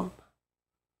to come.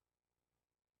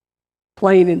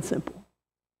 Plain and simple.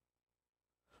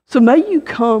 So may you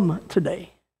come today.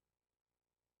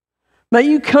 May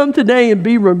you come today and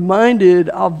be reminded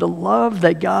of the love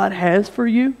that God has for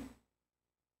you.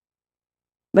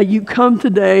 May you come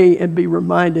today and be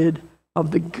reminded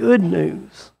of the good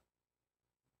news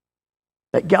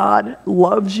that God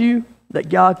loves you, that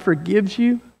God forgives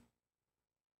you,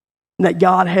 and that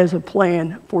God has a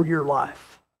plan for your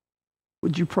life.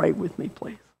 Would you pray with me,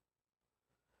 please?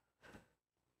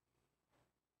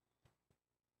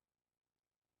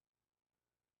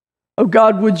 Oh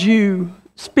God, would you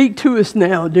speak to us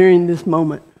now during this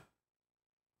moment?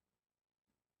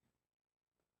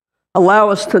 Allow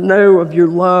us to know of your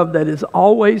love that is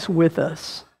always with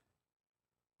us,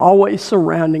 always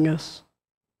surrounding us,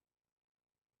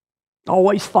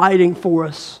 always fighting for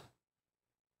us,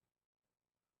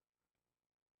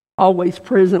 always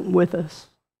present with us.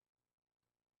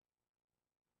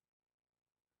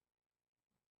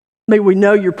 May we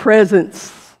know your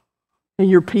presence and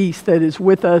your peace that is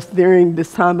with us during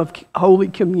this time of Holy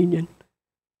Communion.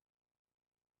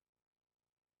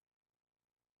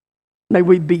 May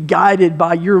we be guided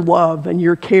by your love and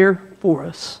your care for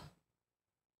us.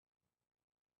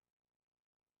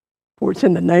 For it's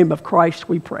in the name of Christ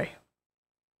we pray.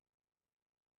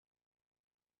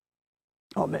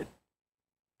 Amen.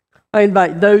 I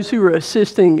invite those who are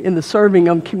assisting in the serving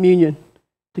of communion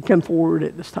to come forward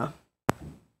at this time.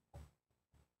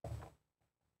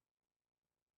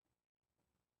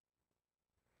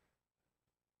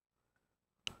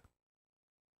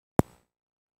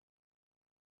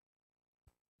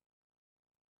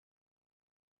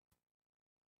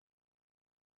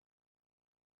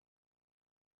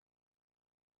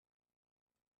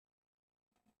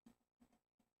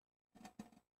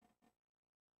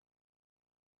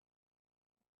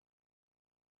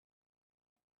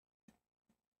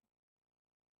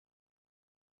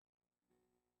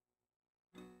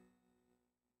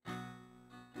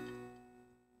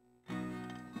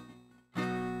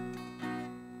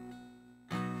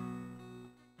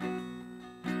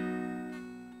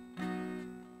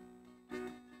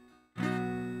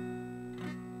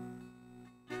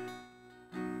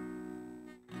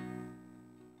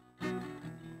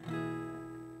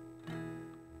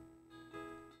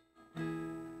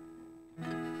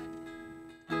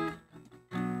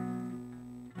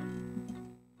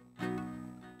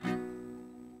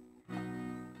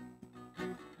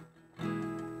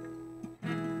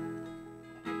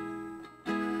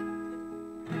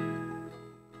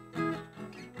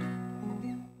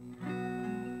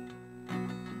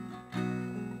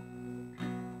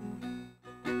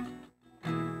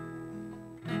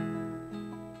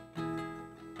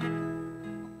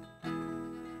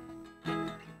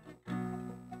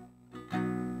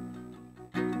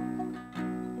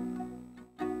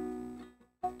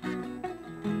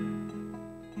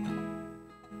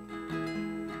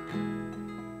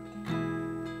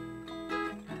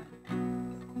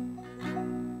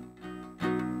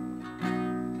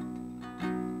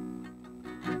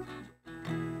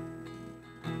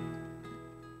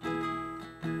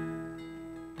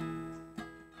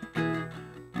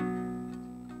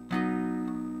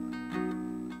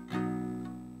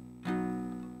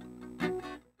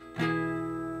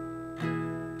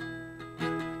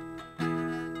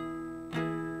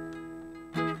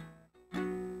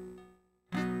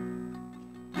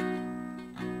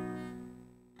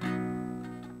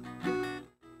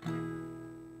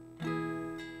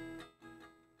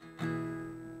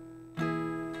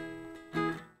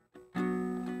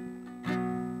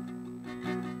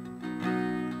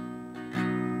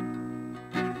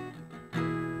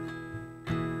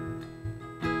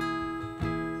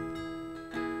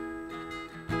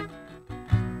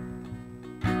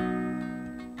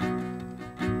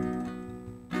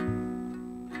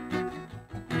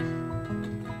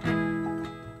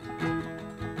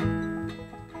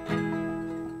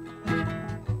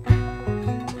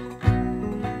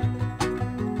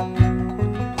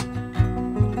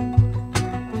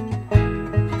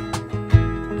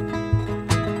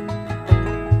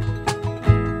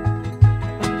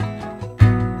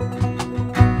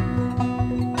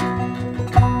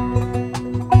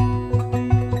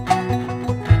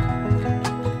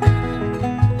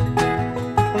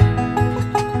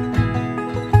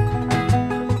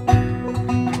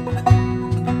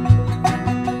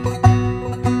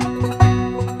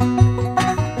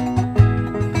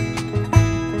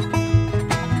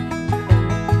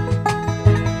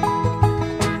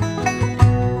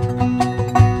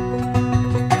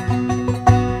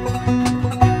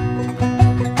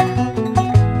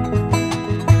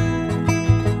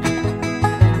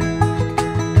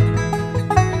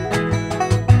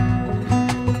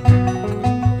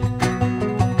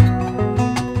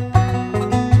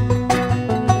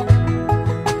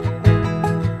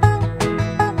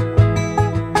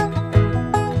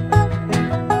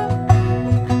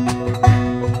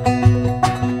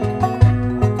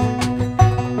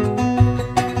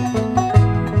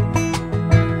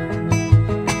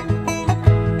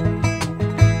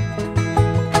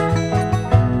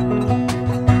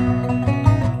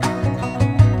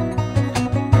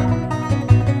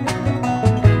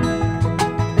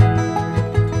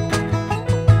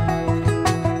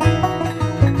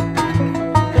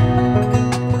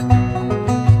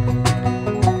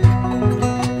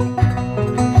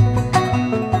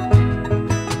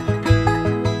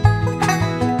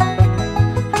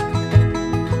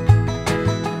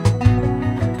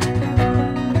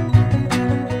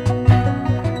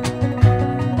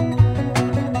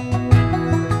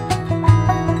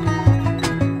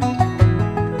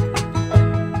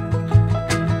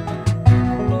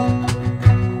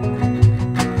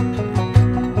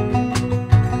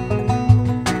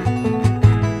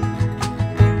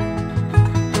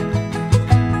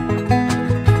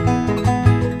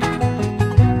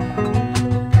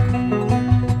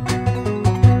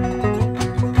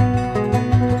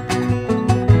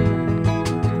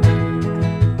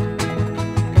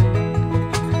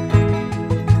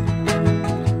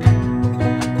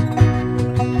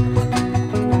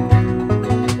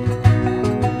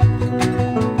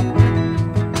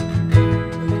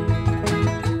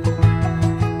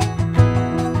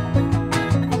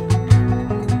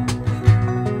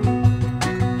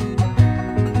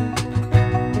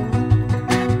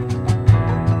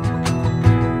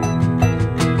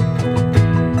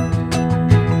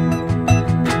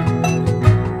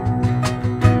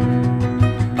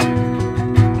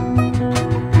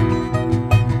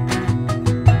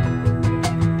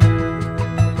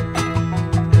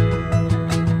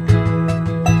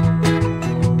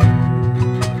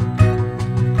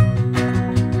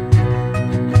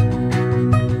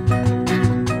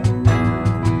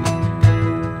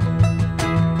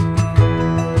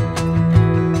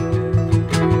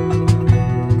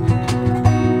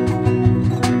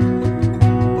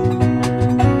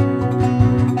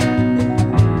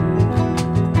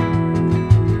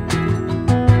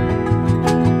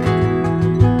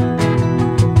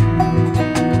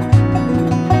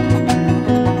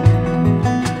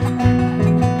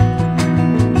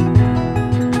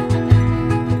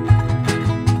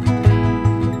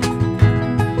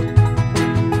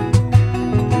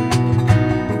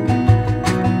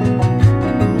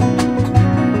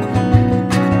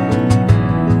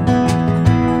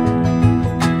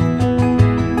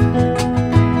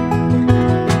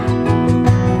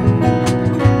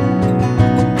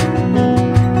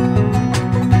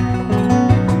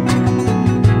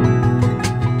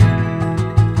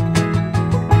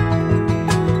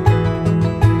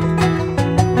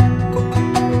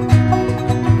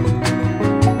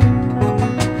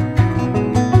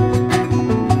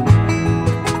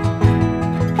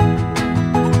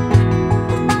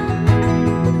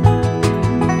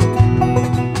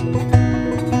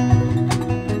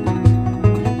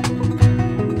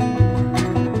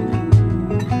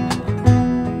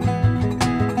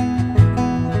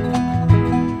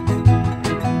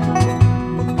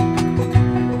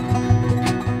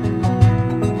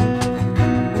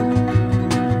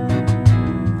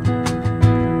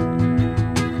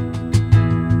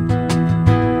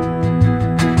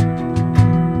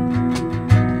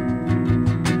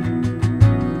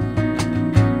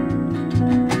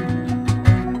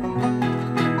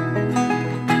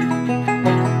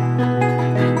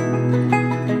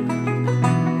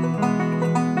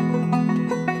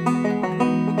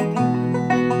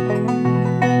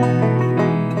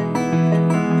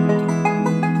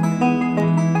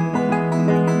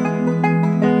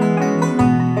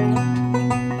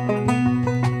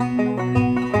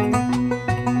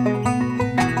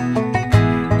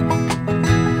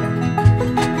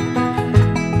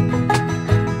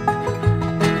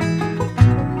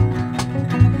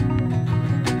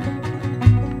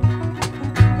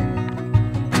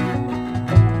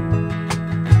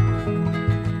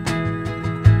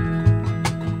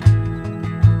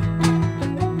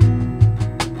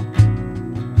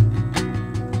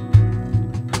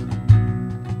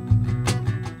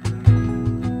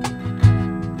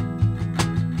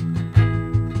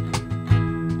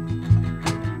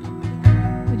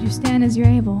 stand as you're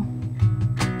able.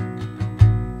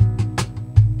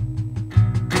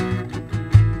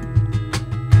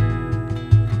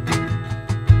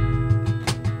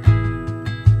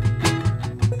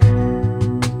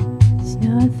 There's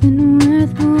nothing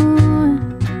worth more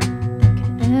that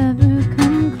could ever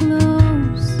come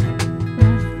close.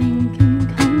 Nothing can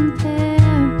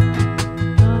compare.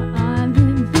 You're our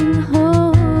living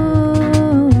hope.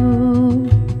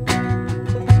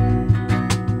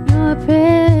 Your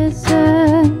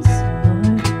presence,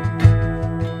 Lord.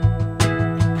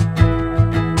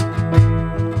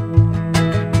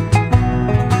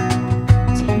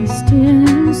 Tasted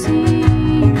and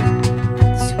seen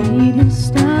the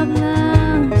sweetest of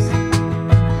loves.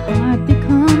 My heart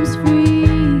becomes free.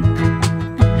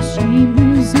 My shame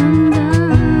is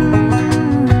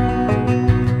undone.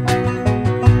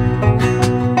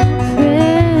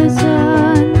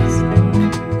 Presence,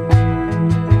 Lord.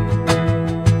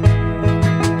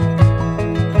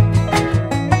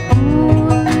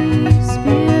 Holy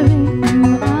Spirit,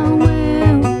 you are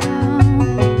welcome.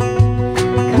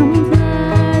 Come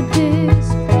flood this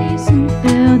place and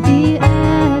fill the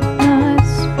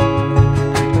atmosphere.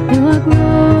 Your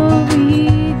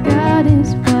glory, God,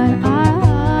 is what our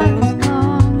hearts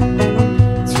long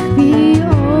to be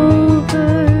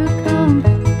overcome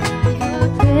by your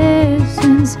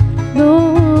presence,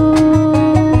 Lord.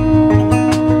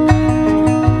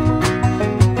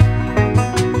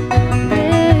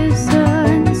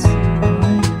 Presence,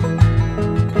 Lord.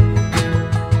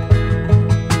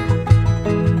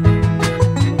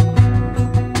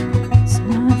 There's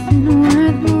nothing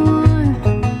worth more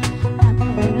that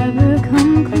could ever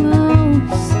come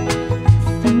close.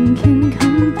 Nothing can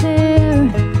compare.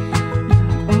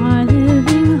 You're our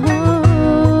living hope.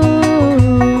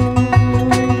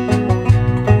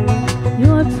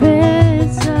 Your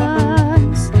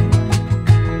presence,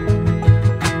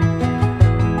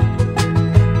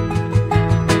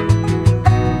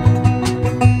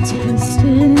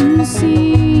 tasted and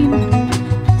seen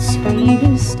the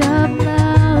sweetest of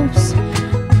loves.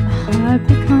 My heart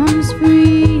becomes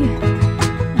free.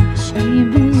 My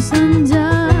shame is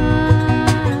undone.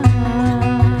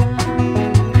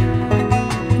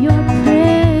 Your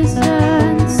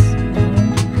presence,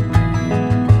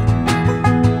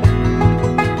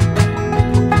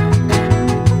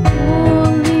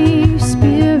 Holy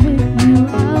Spirit, you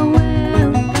are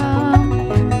welcome.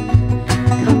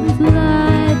 Come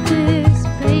flood this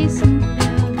place and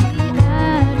fill the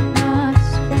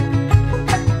atmosphere.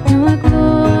 Your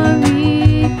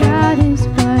glory, God, is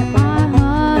what our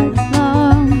hearts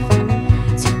long for,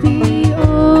 to be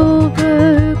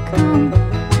overcome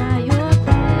by your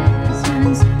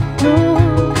presence, Lord.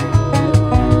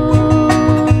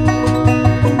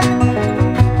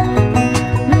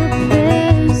 Your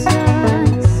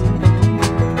presence,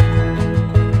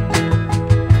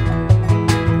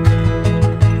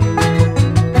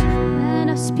 let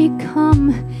us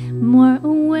become more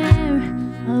aware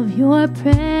of your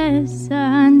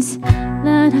presence.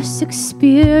 Let us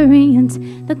experience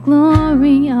the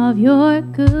glory of your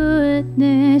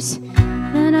goodness.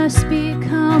 Let us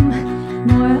become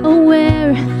more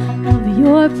aware of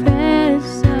your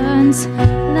presence.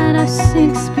 Let us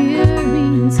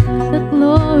experience the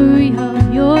glory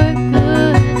of your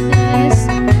goodness.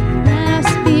 Let us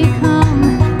become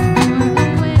more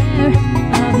aware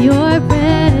of your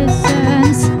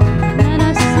presence. Let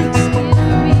us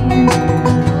experience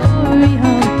the glory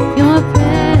of your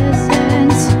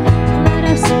presence. Let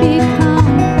us become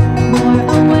more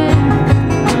aware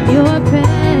of your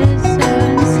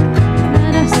presence.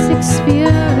 Let us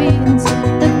experience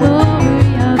the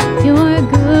glory of your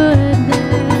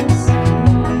goodness,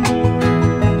 Lord.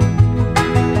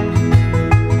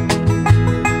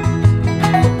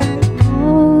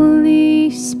 Holy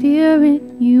Spirit,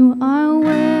 you are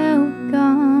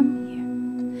welcome here.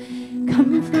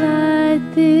 Come flood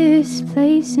this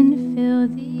place and fill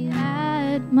the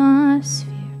atmosphere.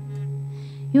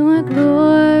 Your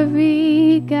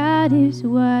glory, God, is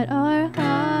what our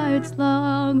hearts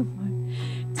long for,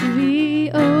 to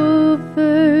be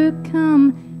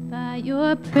overcome by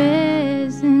your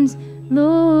presence,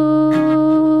 Lord.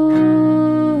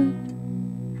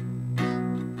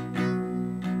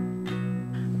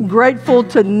 Grateful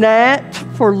to Nat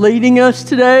for leading us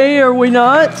today, are we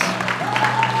not?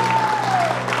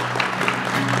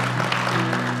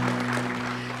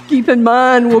 Keep in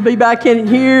mind, we'll be back in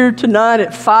here tonight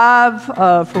at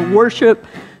 5 for worship.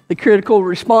 The critical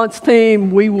response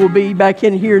team, we will be back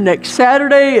in here next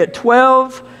Saturday at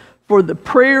 12 for the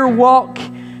prayer walk.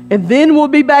 And then we'll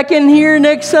be back in here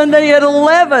next Sunday at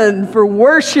 11 for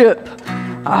worship.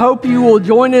 I hope you will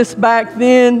join us back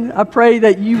then. I pray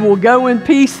that you will go in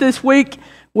peace this week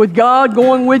with God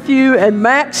going with you and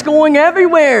Max going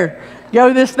everywhere.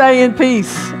 Go this day in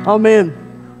peace. Amen.